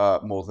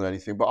more than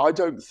anything. But I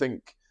don't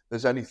think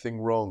there's anything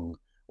wrong,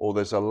 or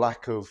there's a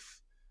lack of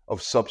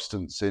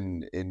substance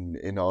in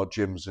our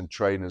gyms and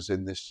trainers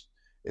in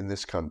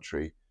this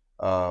country.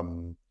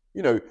 You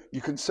know,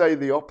 you can say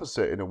the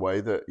opposite in a way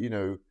that, you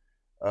know,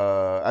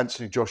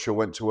 Anthony Joshua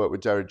went to work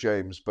with Derek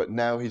James, but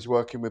now he's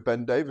working with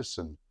Ben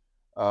Davison.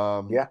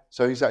 So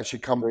he's actually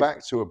come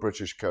back to a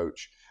British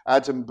coach.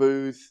 Adam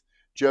Booth,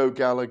 Joe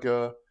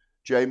Gallagher,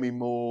 Jamie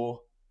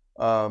Moore,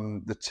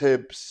 the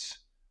Tibbs.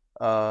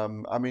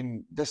 I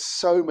mean, there's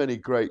so many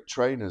great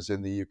trainers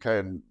in the UK,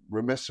 and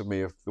remiss of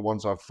me of the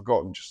ones I've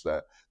forgotten just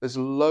there. There's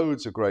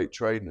loads of great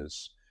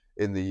trainers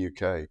in the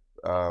UK.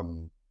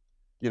 You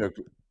know,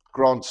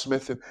 Grant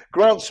Smith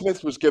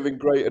was giving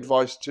great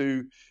advice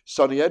to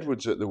Sonny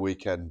Edwards at the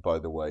weekend, by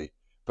the way,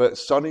 but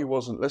Sonny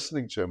wasn't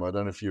listening to him. I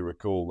don't know if you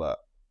recall that.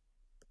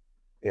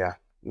 Yeah,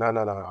 no,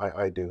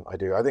 I do. I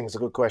think it's a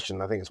good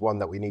question. I think it's one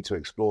that we need to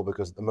explore,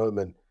 because at the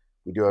moment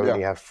we do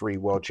only have 3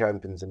 world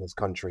champions in this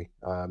country: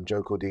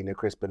 Joe Cordina,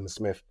 Chris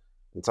Smith,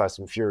 and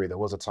Tyson Fury. There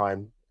was a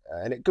time,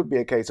 and it could be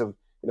a case of,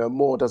 you know,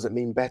 more doesn't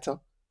mean better,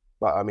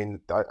 but I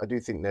mean, I do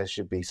think there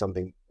should be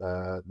something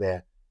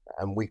there.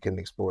 And we can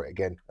explore it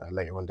again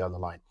later on down the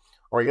line.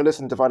 All right, you're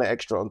listening to Fight Night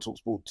Extra on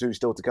TalkSport 2.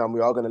 Still to come,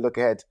 we are going to look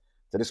ahead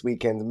to this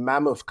weekend's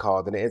mammoth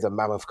card, and it is a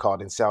mammoth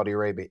card in Saudi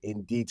Arabia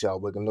in detail.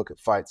 We're going to look at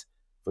fights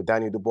for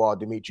Daniel Dubois,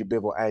 Dimitri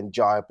Bivol, and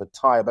Jaya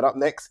Pattaya. But up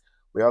next,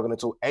 we are going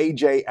to talk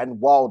AJ and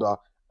Wilder,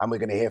 and we're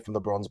going to hear from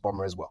the Bronze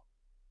Bomber as well.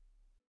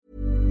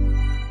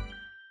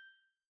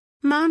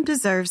 Mom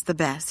deserves the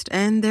best,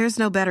 and there's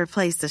no better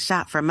place to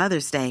shop for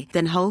Mother's Day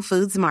than Whole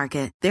Foods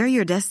Market. They're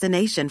your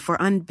destination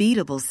for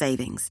unbeatable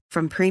savings,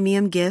 from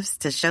premium gifts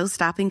to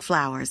show-stopping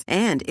flowers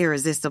and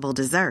irresistible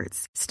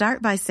desserts.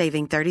 Start by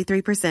saving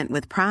 33%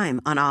 with Prime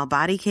on all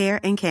body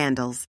care and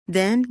candles.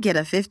 Then get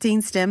a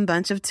 15-stem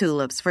bunch of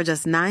tulips for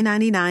just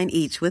 $9.99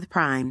 each with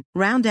Prime.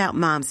 Round out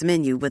Mom's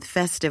menu with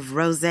festive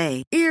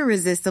rosé,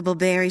 irresistible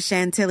berry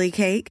chantilly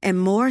cake,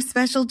 and more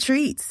special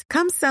treats.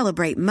 Come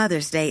celebrate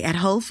Mother's Day at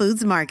Whole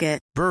Foods Market.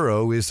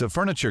 Burrow is a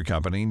furniture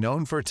company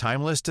known for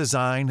timeless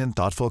design and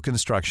thoughtful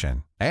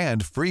construction,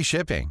 and free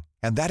shipping,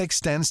 and that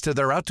extends to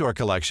their outdoor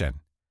collection.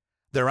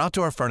 Their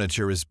outdoor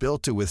furniture is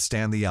built to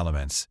withstand the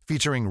elements,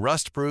 featuring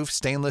rust-proof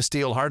stainless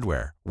steel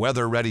hardware,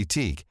 weather-ready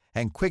teak,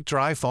 and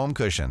quick-dry foam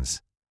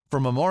cushions.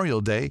 For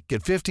Memorial Day,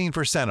 get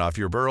 15% off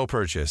your Burrow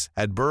purchase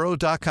at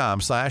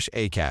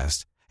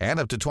burrow.com/ACAST, and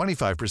up to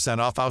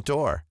 25% off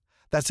outdoor.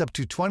 That's up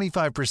to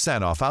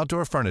 25% off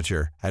outdoor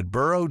furniture at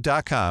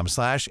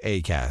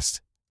burrow.com/ACAST.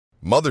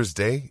 Mother's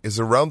Day is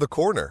around the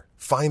corner.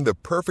 Find the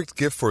perfect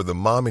gift for the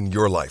mom in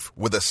your life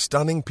with a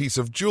stunning piece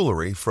of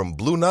jewelry from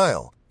Blue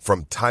Nile.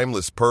 From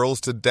timeless pearls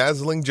to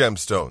dazzling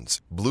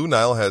gemstones, Blue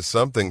Nile has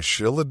something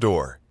she'll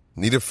adore.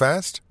 Need it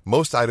fast?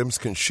 Most items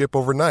can ship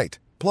overnight.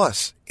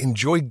 Plus,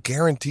 enjoy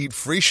guaranteed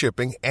free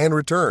shipping and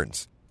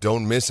returns.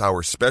 Don't miss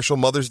our special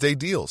Mother's Day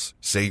deals.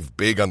 Save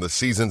big on the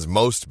season's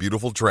most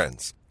beautiful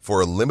trends.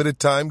 For a limited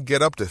time,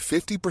 get up to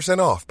 50%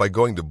 off by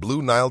going to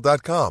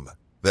BlueNile.com.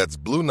 That's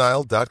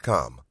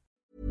BlueNile.com.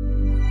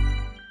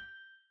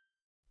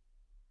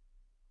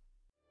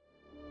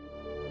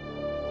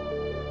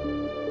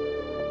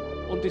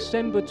 On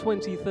December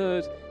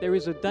 23rd, there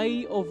is a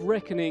day of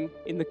reckoning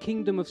in the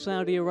Kingdom of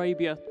Saudi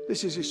Arabia.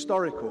 This is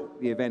historical.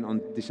 The event on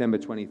December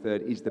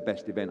 23rd is the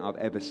best event I've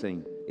ever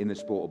seen in the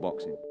sport of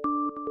boxing.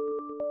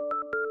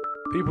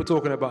 People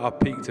talking about our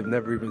peaks have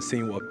never even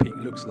seen what a peak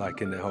looks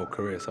like in their whole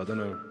career, so I don't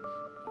know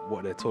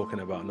what they're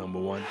talking about, number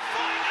one.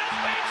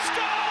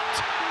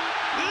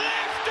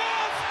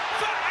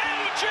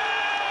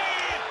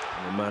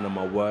 I'm a man of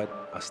my word.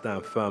 I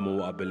stand firm on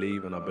what I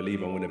believe, and I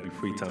believe I'm going to be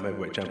three-time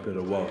heavyweight champion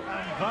of the world.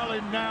 And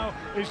Wallin now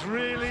is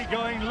really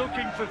going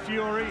looking for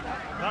Fury.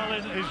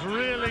 Wallin is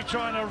really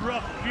trying to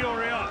rough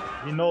Fury up.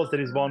 He knows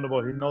that he's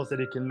vulnerable. He knows that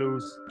he can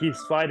lose. He's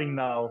fighting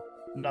now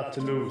not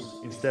to lose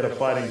instead of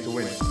fighting to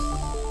win.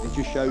 It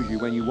just shows you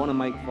when you want to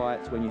make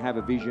fights, when you have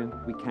a vision,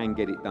 we can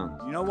get it done.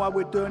 You know why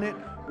we're doing it?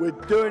 We're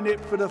doing it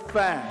for the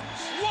fans.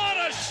 What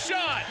a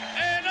shot!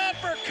 An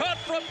uppercut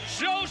from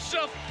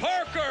Joseph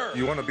Parker!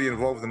 You want to be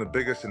involved in the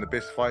biggest and the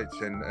best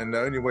fights, and the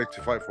only way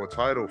to fight for a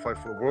title, fight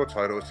for a world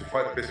title, is to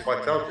fight the best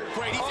fights out there.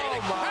 Brady's in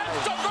it,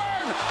 and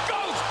Severn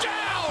goes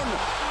down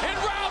in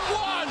round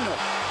one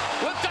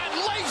with that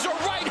laser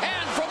right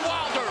hand from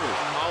Wilder.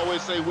 I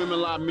always say women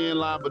lie, men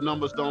lie, but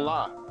numbers don't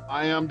lie.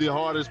 I am the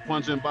hardest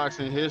puncher in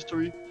boxing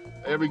history.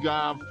 Every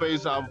guy I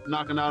face, I'm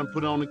knocking out and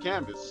put on the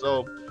canvas.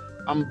 So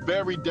I'm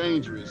very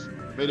dangerous.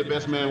 May the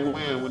best man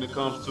win when it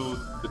comes to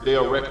the day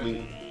of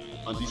reckoning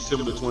on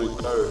December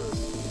 23rd.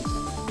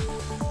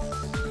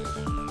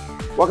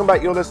 Welcome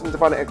back. You're listening to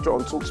Find It Extra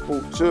on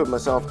TalkSport 2 of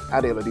myself,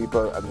 Adi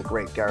Oladipo, and the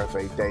great Gareth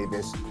A.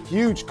 Davis.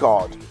 Huge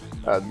card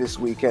this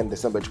weekend,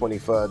 December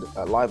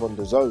 23rd, live on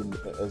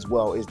DAZN as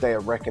well, is Day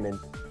of Reckoning.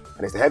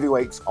 And it's the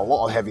heavyweights, a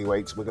lot of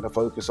heavyweights. We're going to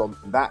focus on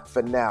that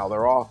for now.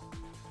 There are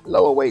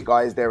lower weight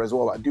guys there as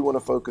well. I do want to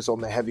focus on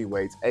the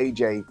heavyweights.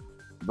 AJ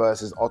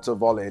versus Otto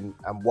Wallin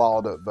and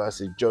Wilder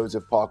versus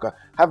Joseph Parker.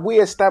 Have we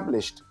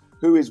established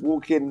who is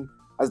walking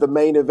as the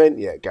main event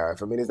yet,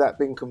 Gareth? I mean, has that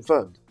been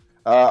confirmed?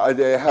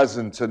 It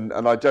hasn't,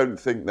 and I don't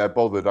think they're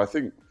bothered. I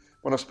think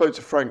when I spoke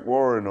to Frank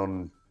Warren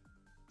on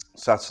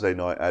Saturday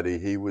night, Eddie,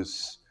 he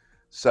was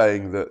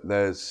saying that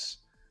there's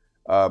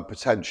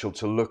potential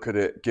to look at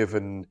it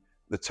given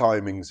the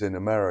timings in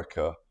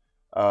America.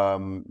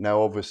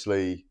 Now,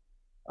 obviously,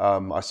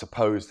 I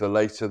suppose the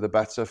later the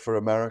better for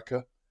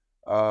America,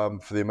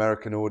 for the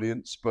American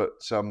audience. But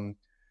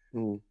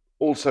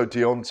also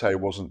Deontay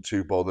wasn't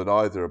too bothered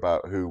either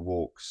about who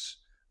walks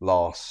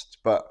last.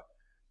 But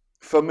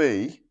for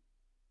me,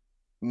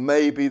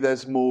 maybe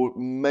there's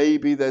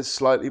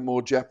slightly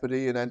more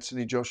jeopardy in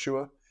Anthony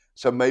Joshua.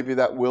 So maybe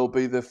that will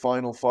be the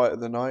final fight of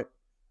the night.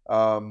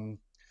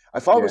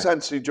 If I was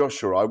Anthony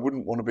Joshua, I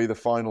wouldn't want to be the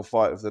final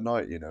fight of the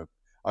night, you know.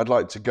 I'd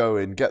like to go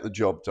in, get the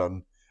job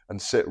done,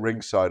 and sit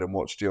ringside and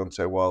watch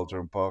Deontay Wilder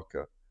and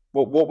Parker.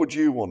 What would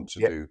you want to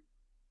do?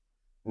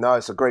 No,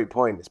 it's a great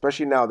point.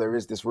 Especially now there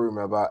is this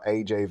rumour about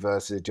AJ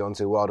versus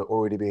Deontay Wilder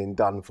already being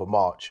done for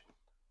March.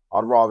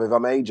 I'd rather, if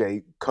I'm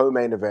AJ,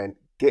 co-main event,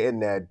 get in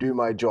there, do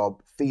my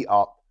job, feet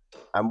up,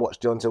 and watch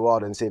Deontay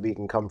Wilder and see if he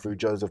can come through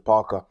Joseph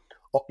Parker.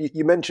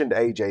 You mentioned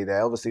AJ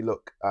there. Obviously,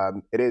 look,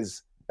 it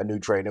is a new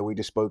trainer. We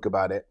just spoke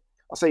about it.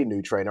 I say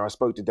new trainer. I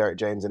spoke to Derek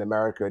James in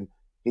America, and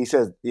he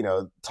says, you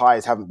know,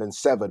 ties haven't been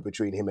severed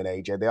between him and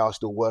AJ. They are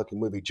still working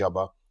with each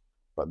other,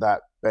 but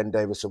that Ben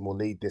Davison will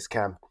lead this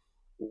camp.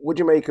 What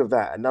do you make of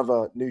that?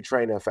 Another new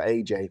trainer for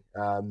AJ.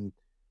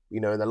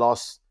 You know, in the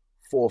last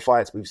 4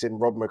 fights, we've seen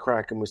Rob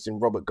McCracken, we've seen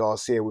Robert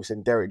Garcia, we've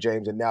seen Derek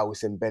James, and now we've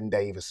seen Ben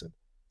Davison.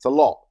 It's a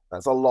lot.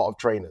 That's a lot of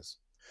trainers.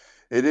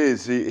 It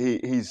is.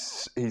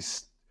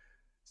 He's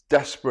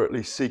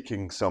desperately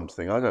seeking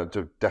something. I don't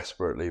do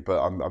desperately,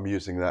 but I'm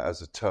using that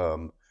as a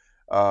term.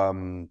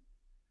 I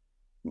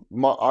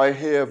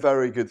hear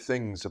very good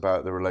things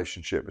about the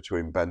relationship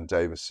between Ben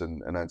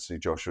Davison and Anthony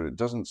Joshua. It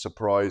doesn't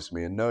surprise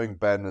me. And knowing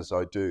Ben as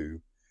I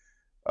do,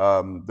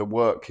 the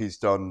work he's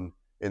done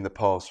in the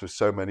past with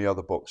so many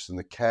other boxers and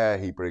the care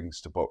he brings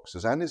to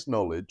boxers and his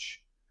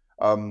knowledge,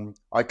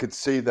 I could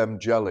see them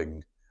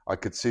gelling. I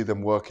could see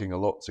them working a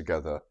lot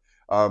together.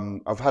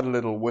 I've had a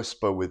little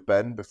whisper with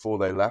Ben before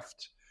they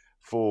left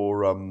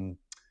for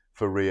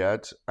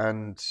Riyadh,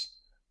 and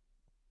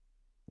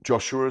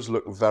Joshua's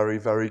looked very,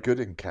 very good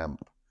in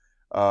camp.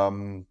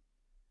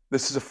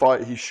 This is a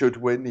fight he should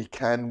win. He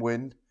can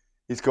win.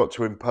 He's got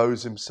to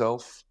impose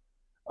himself.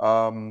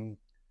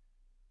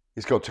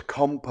 He's got to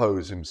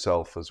compose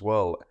himself as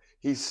well.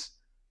 He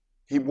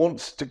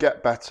wants to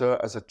get better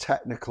as a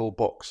technical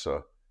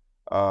boxer.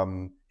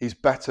 He's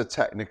better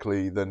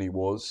technically than he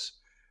was,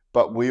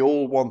 but we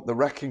all want the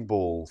wrecking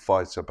ball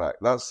fighter back.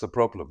 That's the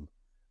problem.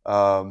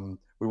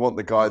 We want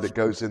the guy that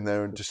goes in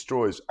there and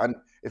destroys. And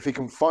if he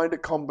can find a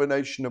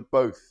combination of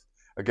both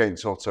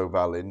against Otto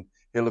Wallin,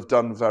 he'll have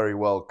done very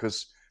well,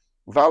 because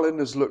Wallin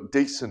has looked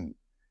decent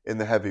in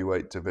the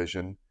heavyweight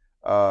division,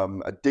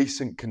 a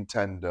decent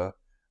contender.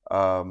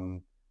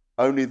 Only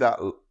that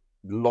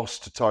loss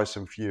to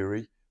Tyson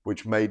Fury,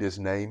 which made his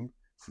name,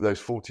 for those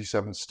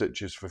 47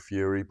 stitches for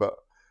Fury. But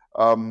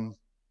I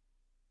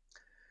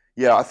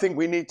think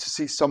we need to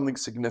see something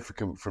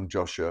significant from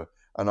Joshua,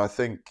 and I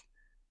think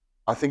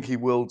he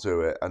will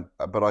do it.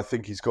 But I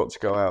think he's got to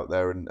go out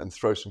there and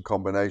throw some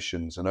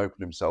combinations and open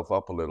himself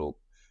up a little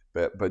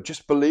bit. But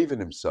just believe in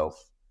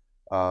himself.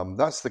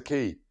 That's the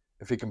key.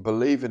 If he can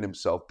believe in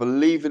himself,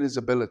 believe in his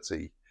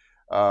ability,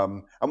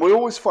 And we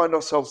always find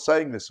ourselves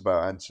saying this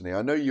about Anthony.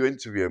 I know you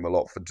interview him a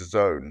lot for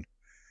DAZN.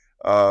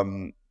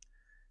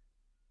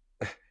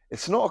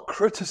 It's not a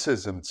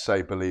criticism to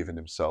say believe in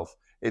himself.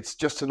 It's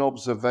just an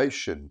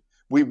observation.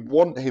 We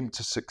want him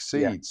to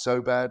succeed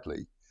so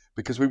badly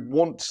because we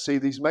want to see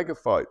these mega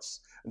fights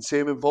and see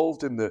him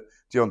involved in the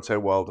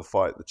Deontay Wilder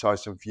fight, the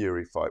Tyson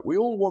Fury fight. We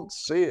all want to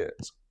see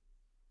it.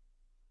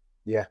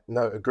 Yeah,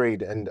 no,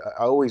 agreed. And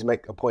I always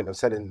make a point of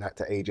saying that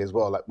to AJ as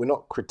well. Like, we're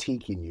not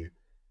critiquing you.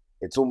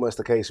 It's almost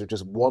a case of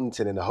just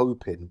wanting and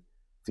hoping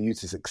for you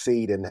to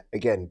succeed and,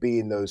 again, be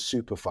in those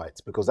super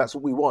fights, because that's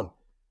what we want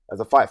as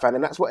a fight fan.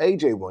 And that's what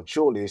AJ wants,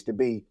 surely, is to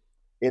be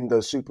in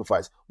those super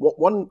fights.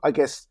 One, I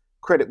guess,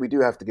 credit we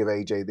do have to give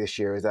AJ this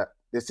year is that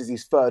this is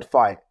his third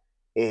fight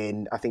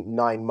in, I think,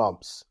 9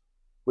 months,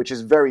 which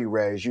is very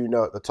rare, as you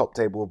know, at the top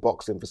table of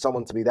boxing. For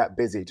someone to be that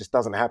busy, it just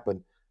doesn't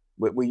happen.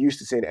 We're used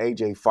to seeing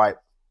AJ fight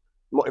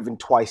not even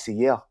twice a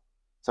year.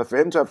 So for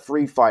him to have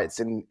 3 fights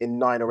in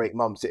 9 or 8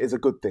 months, it is a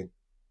good thing.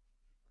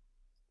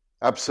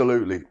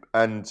 Absolutely.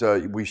 And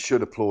we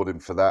should applaud him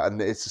for that.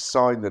 And it's a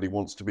sign that he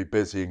wants to be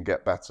busy and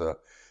get better.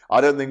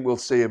 I don't think we'll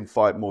see him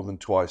fight more than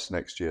twice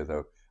next year,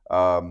 though.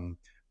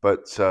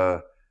 But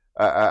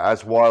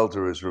as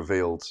Wilder has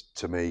revealed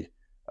to me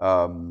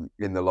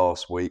in the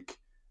last week,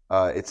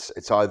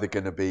 it's either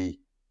going to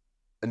be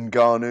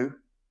Ngannou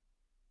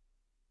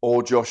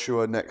or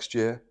Joshua next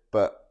year,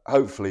 but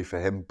hopefully for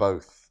him,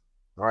 both.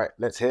 All right,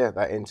 let's hear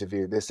that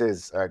interview. This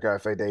is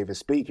Gareth A. Davis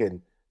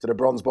speaking to the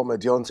Bronze Bomber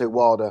Deontay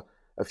Wilder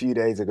a few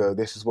days ago.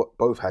 This is what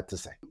both had to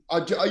say.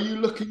 Are you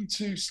looking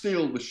to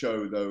steal the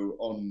show, though,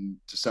 on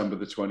December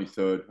the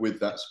 23rd with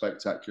that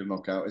spectacular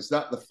knockout? Is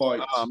that the fight?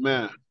 Oh,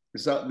 man.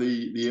 Is that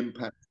the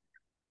impact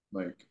you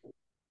make?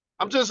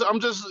 I'm just,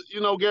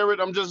 Garrett,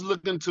 I'm just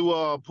looking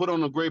to put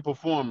on a great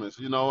performance.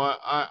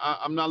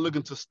 I'm not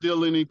looking to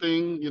steal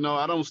anything.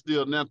 I don't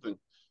steal nothing.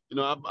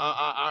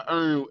 I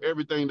earn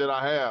everything that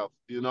I have,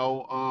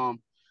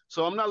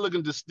 so I'm not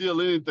looking to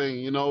steal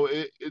anything.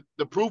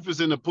 The proof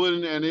is in the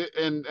pudding, and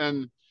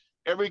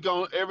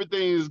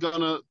everything is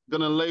gonna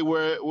lay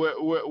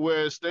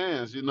where it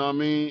stands. You know what I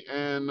mean?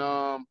 And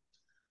I'm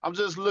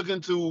just looking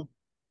to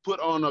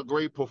put on a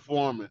great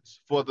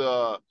performance for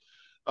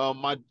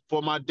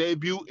my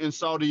debut in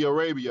Saudi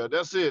Arabia.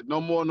 That's it.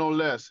 No more, no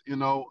less.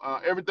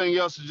 Everything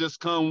else has just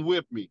come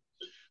with me.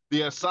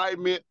 The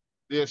excitement,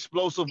 the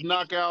explosive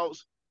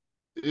knockouts,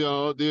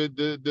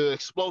 the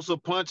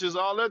explosive punches,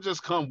 all that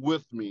just come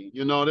with me.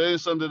 That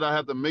ain't something that I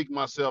have to make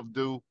myself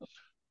do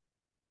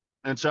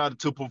and try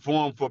to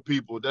perform for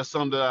people. That's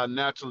something that I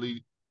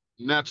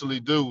naturally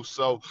do.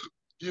 So,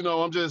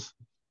 I'm just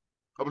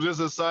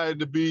excited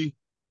to be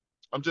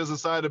a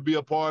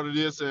part of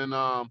this, and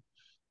I'm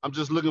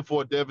just looking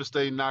for a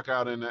devastating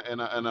knockout and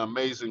an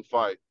amazing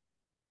fight.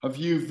 Have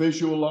you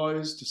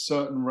visualized a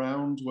certain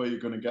round where you're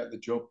going to get the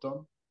job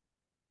done?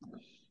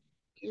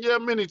 Yeah,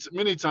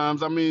 many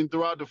times. I mean,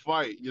 throughout the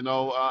fight,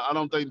 I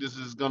don't think this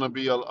is going to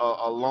be a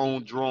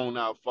long,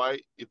 drawn-out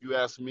fight, if you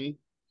ask me.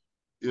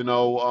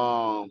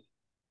 I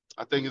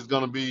think it's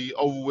going to be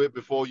over with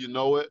before you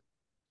know it.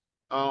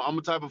 I'm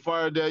the type of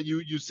fighter that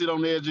you sit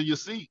on the edge of your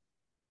seat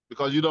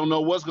because you don't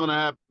know what's going to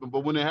happen.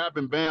 But when it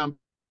happens, bam,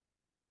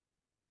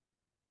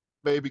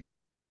 baby.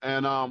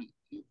 And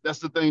that's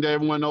the thing that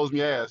everyone knows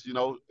me as. You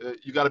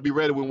got to be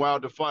ready when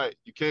Wilder fight.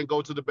 You can't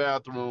go to the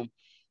bathroom.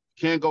 You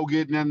can't go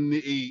get nothing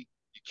to eat.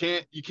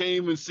 You can't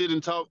even sit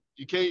and talk.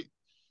 You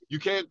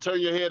can't turn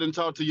your head and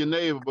talk to your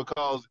neighbor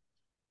because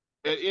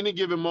at any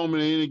given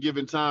moment, at any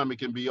given time, it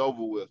can be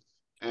over with.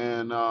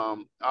 And I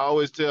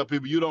always tell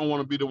people, you don't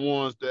want to be the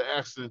ones that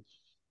asking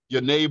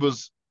your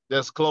neighbors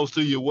that's close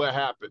to you what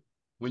happened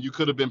when you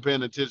could have been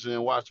paying attention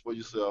and watched for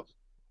yourself.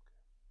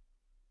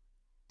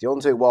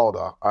 Deontay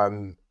Wilder,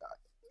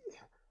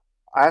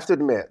 I have to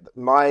admit,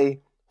 my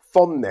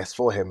fondness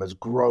for him has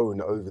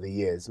grown over the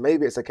years.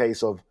 Maybe it's a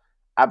case of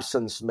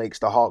absence makes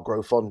the heart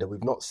grow fonder.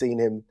 We've not seen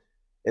him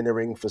in the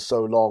ring for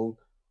so long.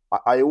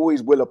 I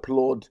always will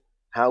applaud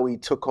how he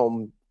took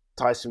on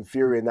Tyson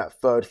Fury in that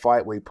third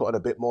fight where he put on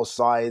a bit more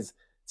size,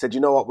 said, you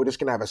know what, we're just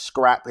going to have a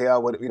scrap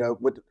here.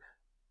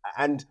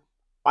 And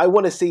I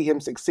want to see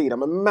him succeed.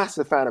 I'm a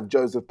massive fan of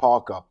Joseph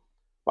Parker,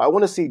 but I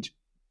want to see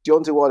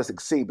Deontay Wilder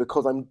succeed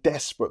because I'm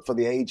desperate for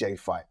the AJ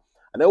fight.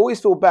 And I always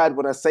feel bad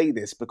when I say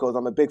this because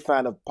I'm a big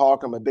fan of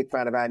Parker, I'm a big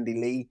fan of Andy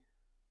Lee,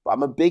 but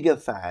I'm a bigger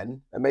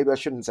fan, and maybe I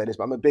shouldn't say this,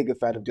 but I'm a bigger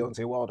fan of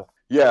Deontay Wilder.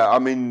 Yeah, I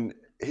mean,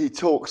 he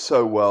talks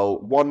so well.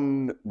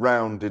 1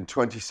 round in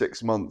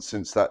 26 months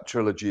since that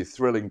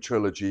thrilling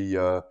trilogy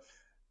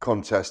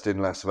contest in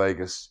Las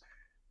Vegas.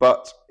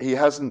 But he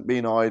hasn't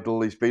been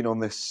idle. He's been on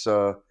this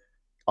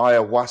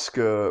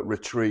ayahuasca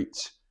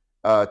retreat,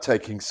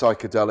 taking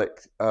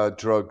psychedelic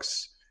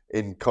drugs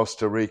in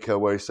Costa Rica,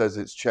 where he says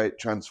it's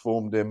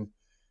transformed him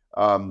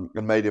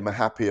and made him a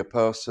happier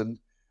person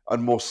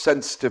and more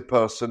sensitive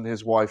person.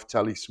 His wife,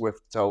 Telly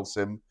Swift, tells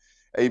him.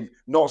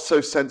 Not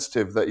so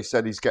sensitive that he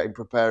said he's getting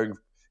prepared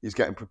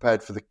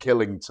for the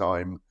killing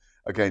time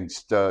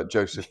against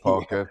Joseph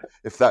Parker,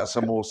 if that's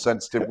a more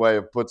sensitive way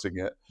of putting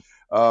it.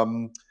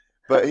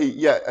 But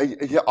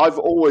I've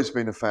always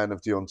been a fan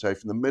of Deontay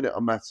from the minute I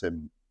met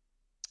him.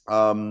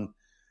 I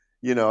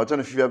don't know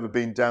if you've ever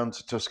been down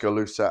to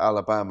Tuscaloosa,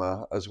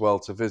 Alabama, as well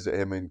to visit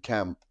him in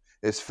camp.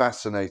 It's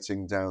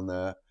fascinating down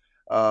there.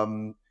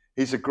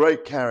 He's a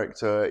great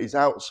character. He's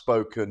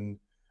outspoken.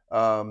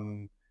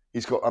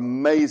 He's got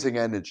amazing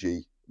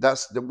energy.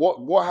 That's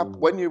what happens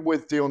when you're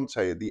with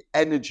Deontay. The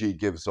energy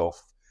gives off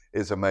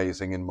is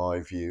amazing in my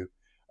view.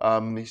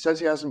 He says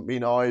he hasn't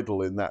been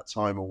idle in that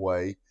time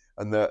away,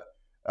 and that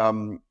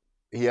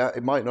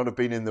it might not have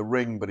been in the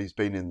ring, but he's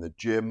been in the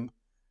gym.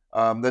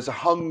 There's a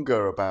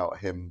hunger about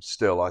him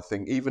still, I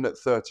think, even at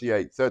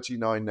 38,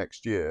 39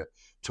 next year,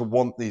 to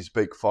want these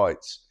big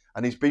fights.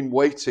 And he's been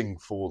waiting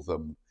for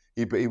them.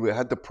 He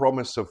had the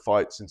promise of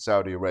fights in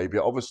Saudi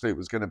Arabia. Obviously, it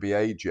was going to be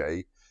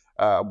AJ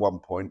at one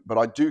point. But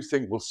I do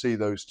think we'll see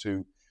those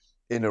two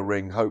in a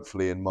ring,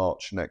 hopefully in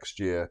March next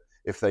year,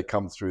 if they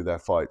come through their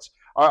fights.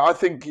 I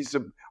think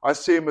I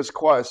see him as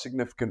quite a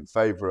significant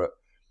favourite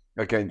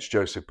against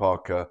Joseph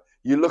Parker.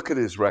 You look at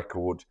his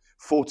record,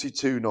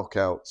 42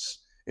 knockouts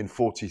in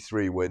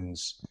 43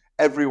 wins.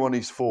 Everyone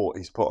he's fought,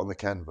 he's put on the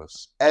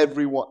canvas.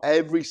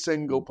 Every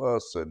single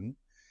person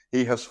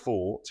he has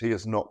fought, he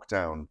has knocked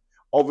down.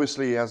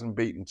 Obviously, he hasn't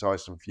beaten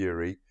Tyson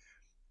Fury,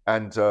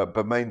 and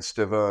Bermane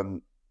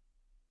Stiverne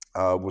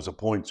was a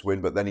points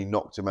win, but then he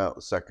knocked him out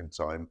the second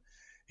time.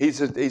 He's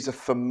a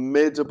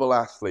formidable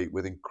athlete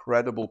with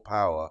incredible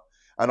power,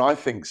 and I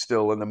think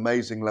still an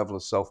amazing level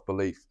of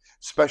self-belief,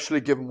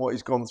 especially given what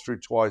he's gone through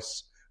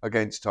twice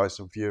against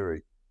Tyson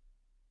Fury.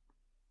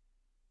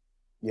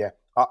 Yeah,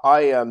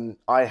 I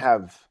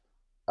have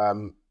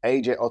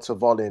AJ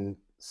Ottavallin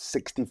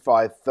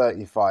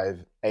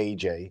 65-35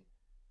 AJ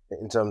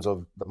in terms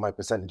of my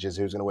percentages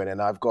who's going to win,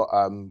 and I've got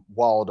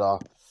Wilder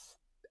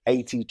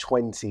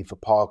 80-20 for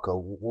Parker.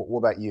 What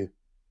about you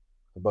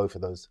for both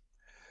of those?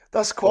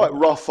 That's quite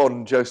rough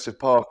on Joseph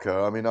Parker.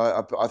 I mean,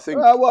 I think.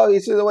 Well,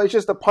 it's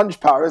just the punch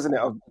power, isn't it,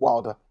 of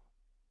Wilder?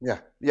 Yeah.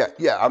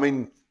 I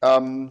mean,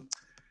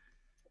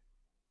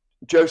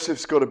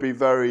 Joseph's got to be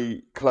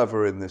very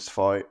clever in this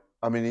fight.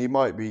 I mean, he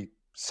might be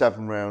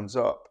 7 rounds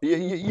up.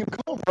 You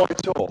can't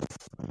write off.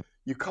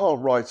 You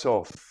can't write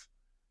off.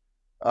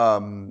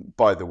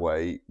 By the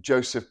way,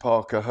 Joseph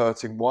Parker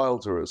hurting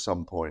Wilder at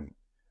some point.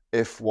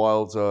 If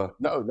Wilder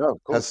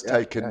has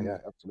taken,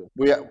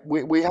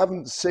 absolutely. We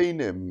haven't seen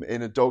him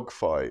in a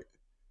dogfight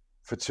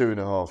for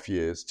 2.5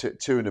 years,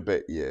 2 and a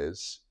bit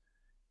years.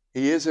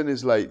 He is in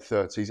his late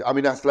 30s. I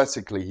mean,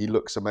 athletically, he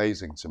looks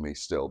amazing to me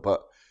still.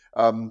 But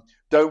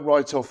don't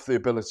write off the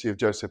ability of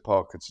Joseph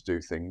Parker to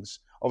do things.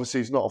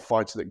 Obviously, he's not a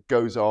fighter that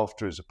goes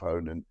after his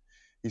opponent.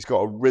 He's got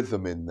a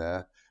rhythm in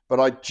there.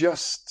 But I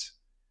just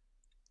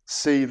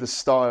see the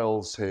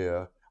styles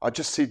here. I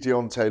just see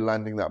Deontay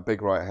landing that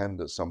big right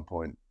hand at some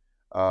point.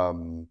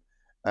 And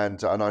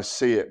I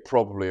see it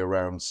probably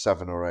around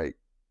 7 or 8.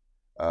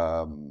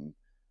 And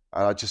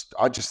I just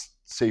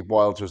see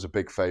Wilder as a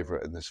big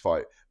favourite in this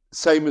fight.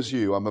 Same as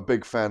you, I'm a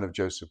big fan of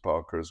Joseph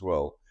Parker as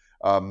well.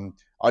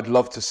 I'd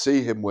love to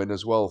see him win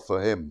as well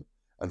for him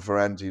and for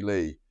Andy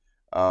Lee.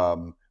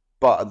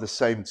 But at the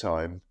same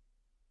time,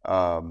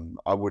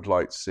 I would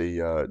like to see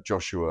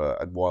Joshua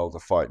and Wilder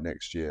fight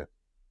next year.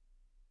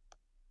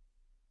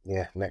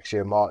 Yeah, next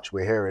year, March,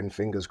 we're hearing,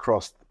 fingers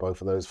crossed,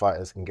 both of those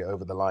fighters can get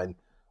over the line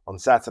on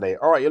Saturday.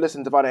 All right, you're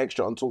listening to Fight Night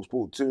Extra on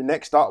TalkSport 2.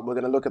 Next up, we're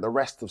going to look at the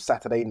rest of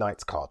Saturday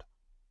night's card.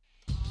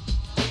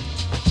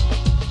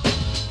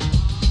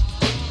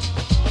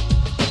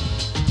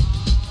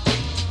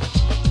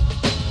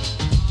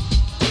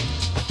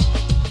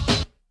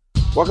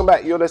 Welcome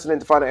back. You're listening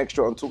to Fight Night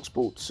Extra on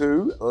TalkSport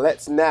 2.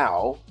 Let's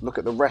now look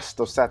at the rest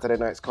of Saturday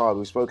night's card.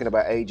 We've spoken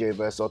about AJ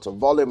versus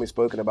Ottavallin. We've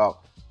spoken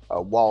about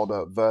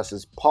Wilder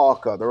versus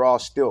Parker. There are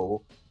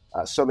still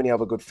so many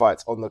other good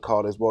fights on the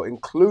card as well,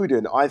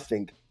 including, I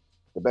think,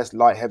 the best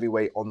light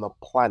heavyweight on the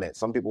planet.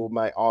 Some people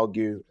might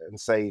argue and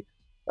say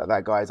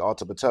that guy is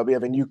Artur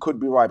Beterbiev, and you could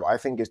be right, but I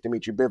think it's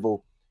Dimitri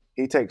Bivol.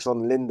 He takes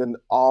on Lyndon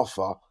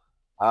Arthur.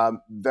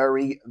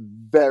 Very,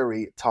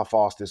 very tough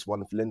ask, this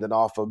one for Lyndon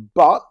Arthur,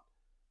 but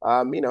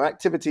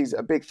activity is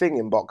a big thing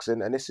in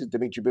boxing, and this is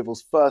Dimitri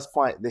Bivol's first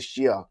fight this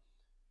year.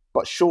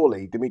 But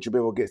surely Dimitri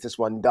Bivol gets this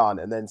one done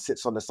and then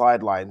sits on the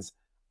sidelines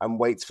and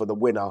waits for the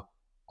winner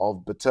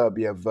of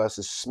Beterbiev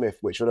versus Smith,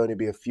 which will only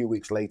be a few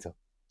weeks later.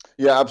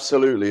 Yeah,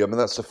 absolutely. I mean,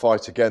 that's the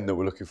fight again that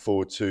we're looking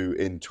forward to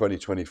in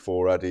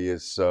 2024, Addy,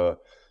 is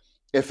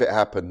if it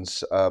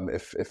happens,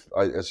 as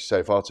you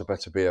say, if Artur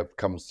Beterbiev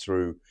comes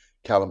through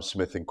Callum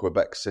Smith in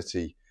Quebec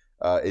City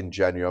in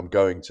January, I'm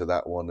going to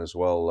that one as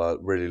well.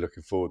 Really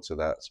looking forward to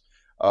that.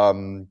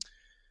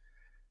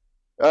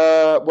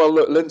 Well,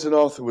 look, Lyndon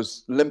Arthur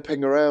was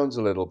limping around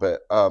a little bit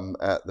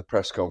at the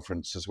press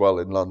conference as well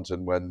in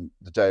London when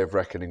the Day of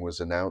Reckoning was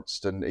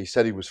announced, and he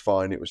said he was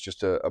fine. It was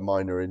just a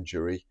minor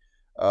injury.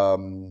 I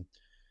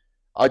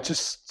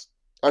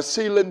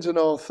see Lyndon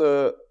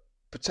Arthur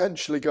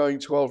potentially going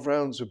 12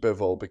 rounds with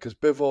Bivol, because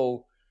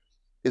Bivol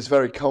is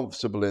very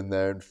comfortable in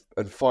there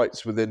and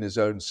fights within his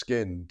own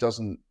skin,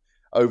 doesn't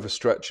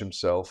overstretch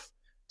himself,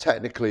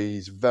 technically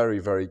he's very,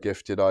 very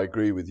gifted. I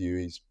agree with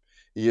you.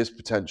 He is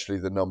potentially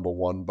the number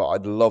one, but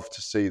I'd love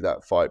to see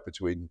that fight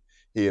between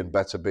he and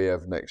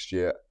Beterbiev next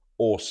year,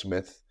 or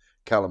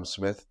Callum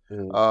Smith.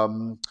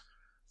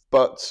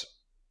 But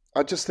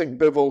I just think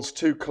Bivol's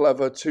too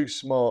clever, too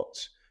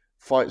smart,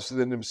 fights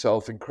within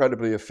himself,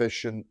 incredibly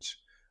efficient.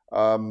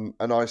 And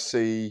I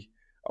see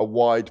a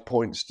wide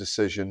points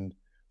decision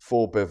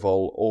for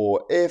Bivol,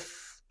 or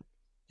if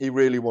he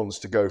really wants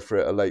to go for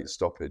it, a late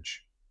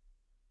stoppage.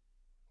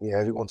 Yeah,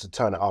 if he wants to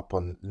turn it up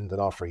on Lyndon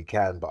Arthur, he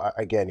can. But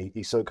again,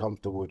 he's so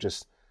comfortable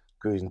just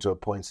cruising to a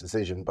points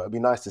decision. But it'd be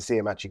nice to see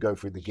him actually go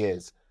through the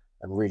gears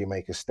and really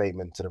make a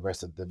statement to the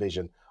rest of the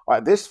division. All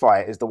right, this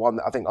fight is the one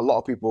that I think a lot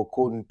of people are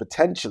calling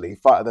potentially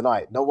fight of the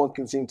night. No one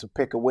can seem to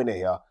pick a winner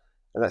here.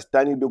 And that's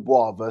Daniel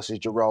Dubois versus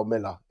Jarrell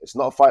Miller. It's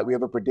not a fight we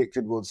ever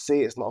predicted we'll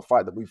see. It's not a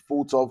fight that we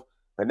thought of.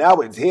 But now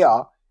it's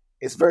here.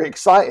 It's very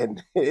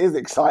exciting. It is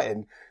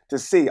exciting to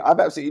see. I've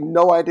absolutely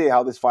no idea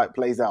how this fight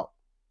plays out.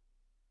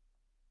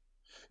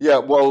 Yeah,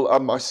 well,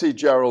 I see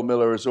Jarrell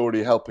Miller is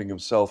already helping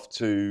himself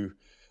to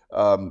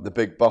the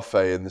big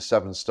buffet in the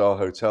 7-star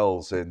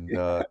hotels in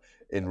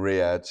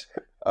Riyadh.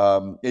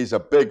 He's a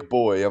big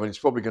boy. I mean, he's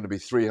probably going to be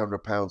 300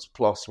 pounds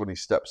plus when he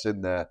steps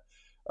in there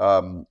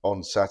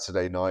on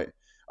Saturday night.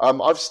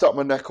 I've stuck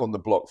my neck on the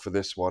block for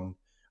this one.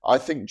 I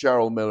think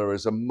Jarrell Miller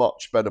is a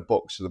much better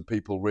boxer than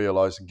people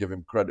realise and give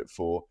him credit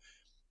for.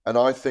 And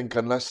I think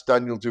unless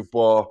Daniel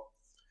Dubois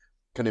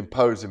can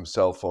impose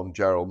himself on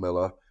Jarrell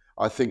Miller,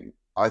 I think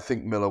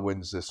Miller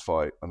wins this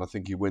fight. And I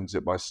think he wins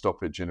it by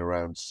stoppage in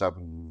around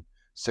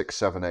 6,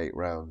 7, 8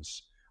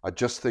 rounds. I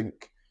just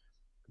think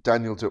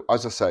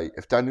as I say,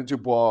 if Daniel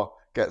Dubois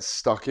gets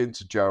stuck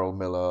into Jarrell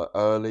Miller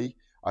early,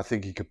 I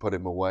think he could put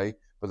him away.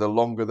 But the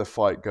longer the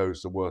fight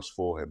goes, the worse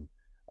for him.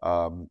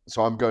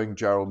 So I'm going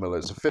Jarrell Miller.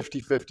 It's a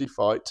 50-50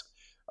 fight.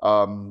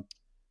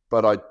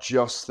 But I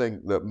just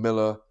think that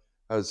Miller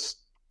has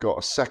got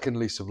a second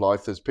lease of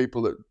life. There's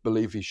people that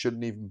believe he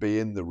shouldn't even be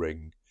in the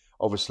ring,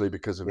 obviously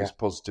because of his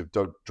positive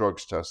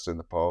drugs tests in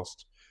the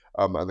past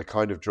and the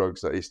kind of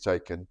drugs that he's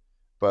taken.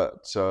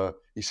 But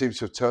he seems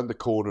to have turned the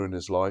corner in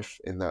his life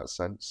in that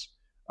sense.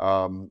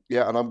 And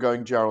I'm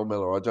going Jarrell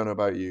Miller. I don't know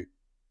about you.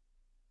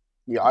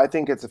 Yeah, I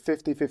think it's a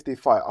 50-50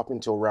 fight up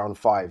until round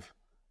 5.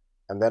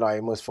 And then I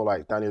almost feel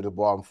like Daniel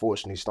Dubois,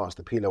 unfortunately, starts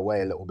to peel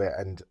away a little bit.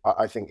 And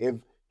I think if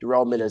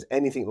Jarrell Miller is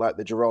anything like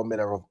the Jarrell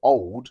Miller of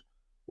old,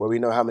 where we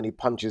know how many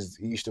punches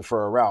he used to throw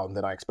around,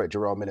 then I expect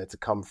Jarrell Miller to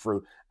come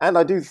through. And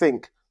I do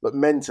think that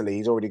mentally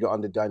he's already got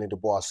under Daniel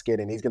Dubois' skin,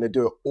 and he's going to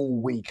do it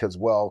all week as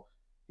well.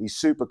 He's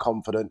super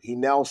confident. He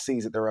now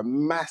sees that there are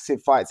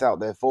massive fights out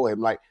there for him.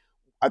 Like,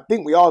 I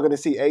think we are going to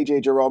see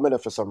AJ Jarrell Miller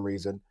for some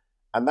reason,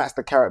 and that's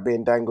the carrot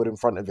being dangled in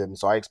front of him.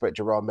 So I expect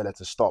Jarrell Miller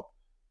to stop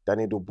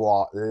Daniel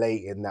Dubois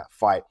late in that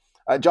fight.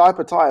 Jai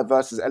Pataya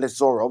versus Ellis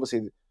Zorro.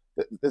 Obviously,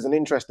 there's an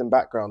interesting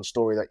background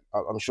story that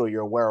I'm sure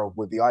you're aware of,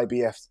 with the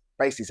IBF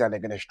basically saying they're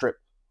going to strip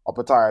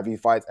Pataya if he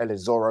fights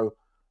Ellis Zorro.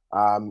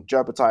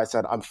 Jai Pataya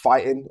said, I'm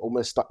fighting,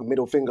 almost stuck the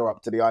middle finger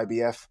up to the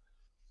IBF,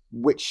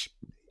 which,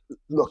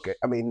 look,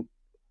 I mean,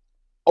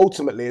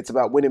 ultimately it's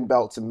about winning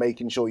belts and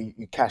making sure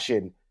you cash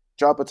in.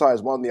 Jai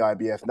Pataya's won the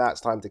IBF, now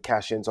it's time to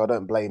cash in, so I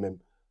don't blame him.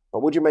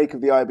 But what do you make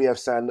of the IBF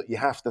saying that you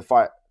have to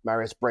fight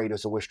Marius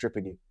Breidis or we're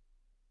stripping you?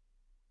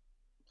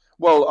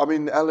 Well, I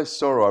mean, Ellis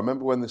Zorro, I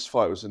remember when this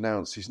fight was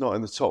announced, he's not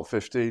in the top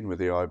 15 with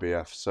the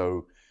IBF,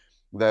 so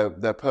they're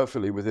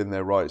perfectly within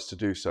their rights to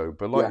do so.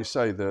 But like you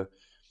say, the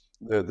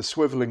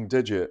swiveling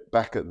digit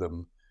back at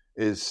them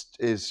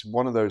is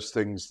one of those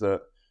things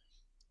that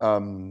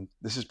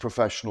this is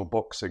professional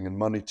boxing and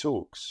money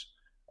talks.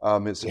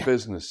 It's a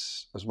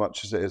business as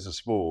much as it is a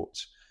sport.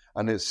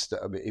 And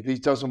if he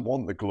doesn't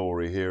want the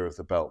glory here of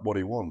the belt, what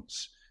he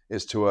wants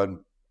is to earn,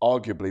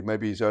 arguably,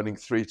 maybe he's earning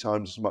 3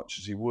 times as much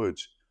as he would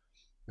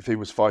if he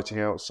was fighting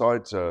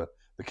outside the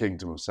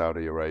Kingdom of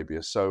Saudi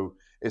Arabia. So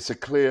it's a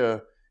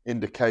clear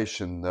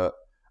indication that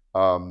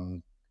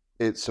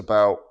it's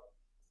about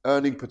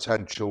earning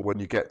potential when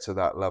you get to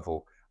that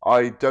level.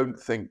 I don't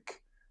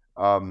think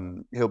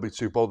he'll be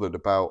too bothered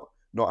about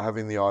not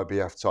having the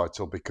IBF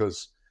title,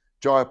 because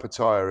Jai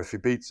Pataya, if he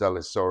beats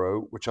Ellis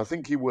Zorro, which I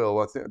think he will,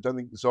 I don't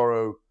think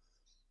Zorro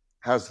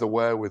has the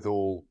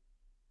wherewithal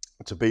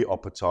to beat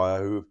Opataya,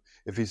 who,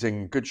 if he's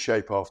in good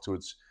shape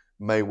afterwards,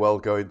 may well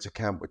go into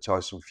camp with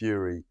Tyson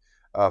Fury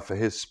for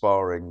his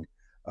sparring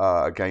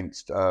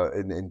against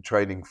in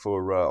training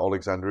for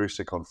Alexander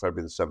Usyk on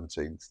February the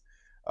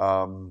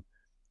 17th.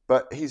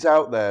 But he's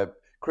out there.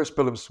 Chris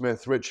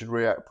Billam-Smith, Richard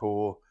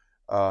Riakporhe,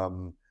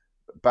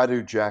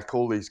 Badou Jack,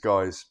 all these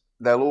guys,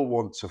 they'll all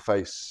want to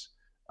face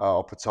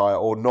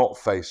Opataya or not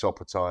face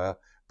Opataya,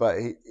 but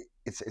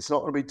it's not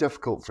going to be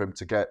difficult for him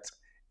to get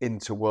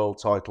into world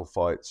title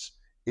fights,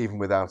 even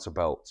without a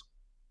belt.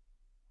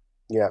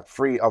 Yeah,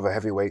 3 other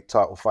heavyweight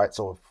title fights,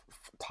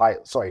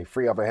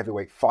 3 other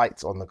heavyweight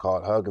fights on the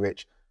card.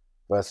 Hrgovic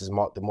versus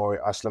Mark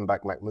Demori,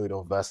 Aslanbek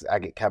Makhmudov versus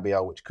Agit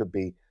Kabayel, which could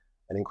be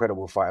an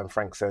incredible fight, and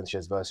Frank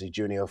Sanchez versus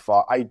Junior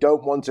Farr. I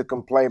don't want to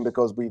complain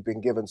because we've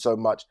been given so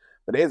much,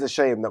 but it is a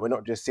shame that we're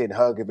not just seeing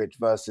Hrgovic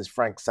versus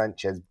Frank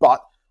Sanchez.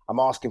 But I'm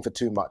asking for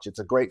too much. It's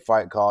a great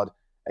fight card.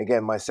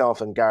 Again,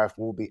 myself and Gareth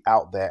will be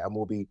out there and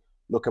we'll be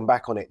looking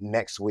back on it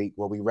next week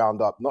where we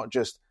round up not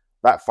just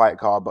that fight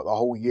card, but the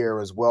whole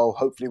year as well.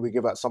 Hopefully we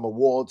give out some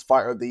awards,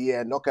 Fighter of the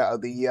Year, Knockout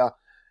of the Year.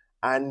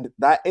 And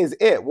that is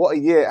it. What a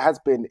year it has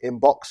been in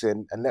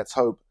boxing. And let's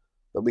hope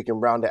that we can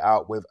round it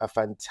out with a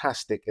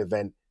fantastic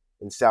event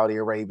in Saudi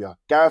Arabia.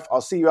 Gareth,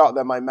 I'll see you out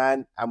there, my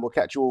man, and we'll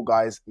catch you all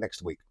guys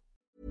next week.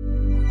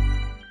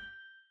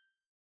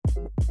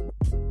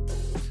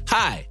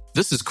 Hi,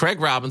 this is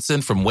Craig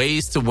Robinson from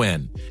Ways to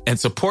Win, and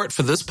support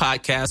for this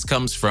podcast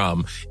comes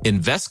from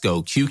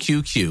Invesco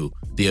QQQ,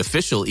 the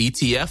official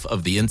ETF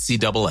of the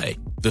NCAA.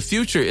 The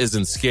future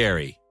isn't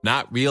scary.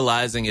 Not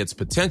realizing its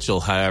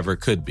potential, however,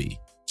 could be.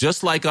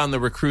 Just like on the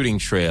recruiting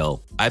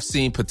trail, I've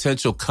seen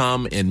potential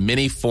come in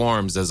many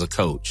forms as a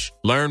coach.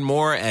 Learn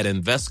more at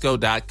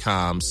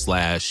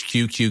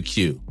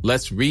Invesco.com/QQQ.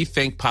 Let's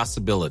rethink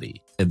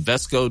possibility.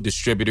 Invesco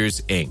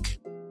Distributors, Inc.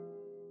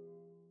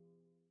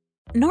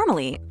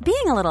 Normally,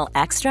 being a little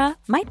extra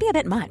might be a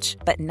bit much,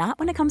 but not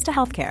when it comes to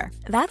healthcare.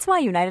 That's why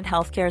United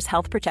Healthcare's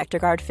Health Protector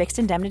Guard fixed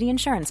indemnity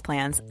insurance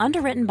plans,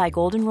 underwritten by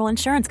Golden Rule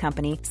Insurance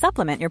Company,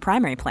 supplement your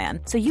primary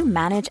plan so you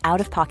manage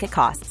out-of-pocket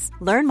costs.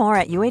 Learn more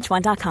at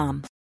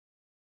UH1.com.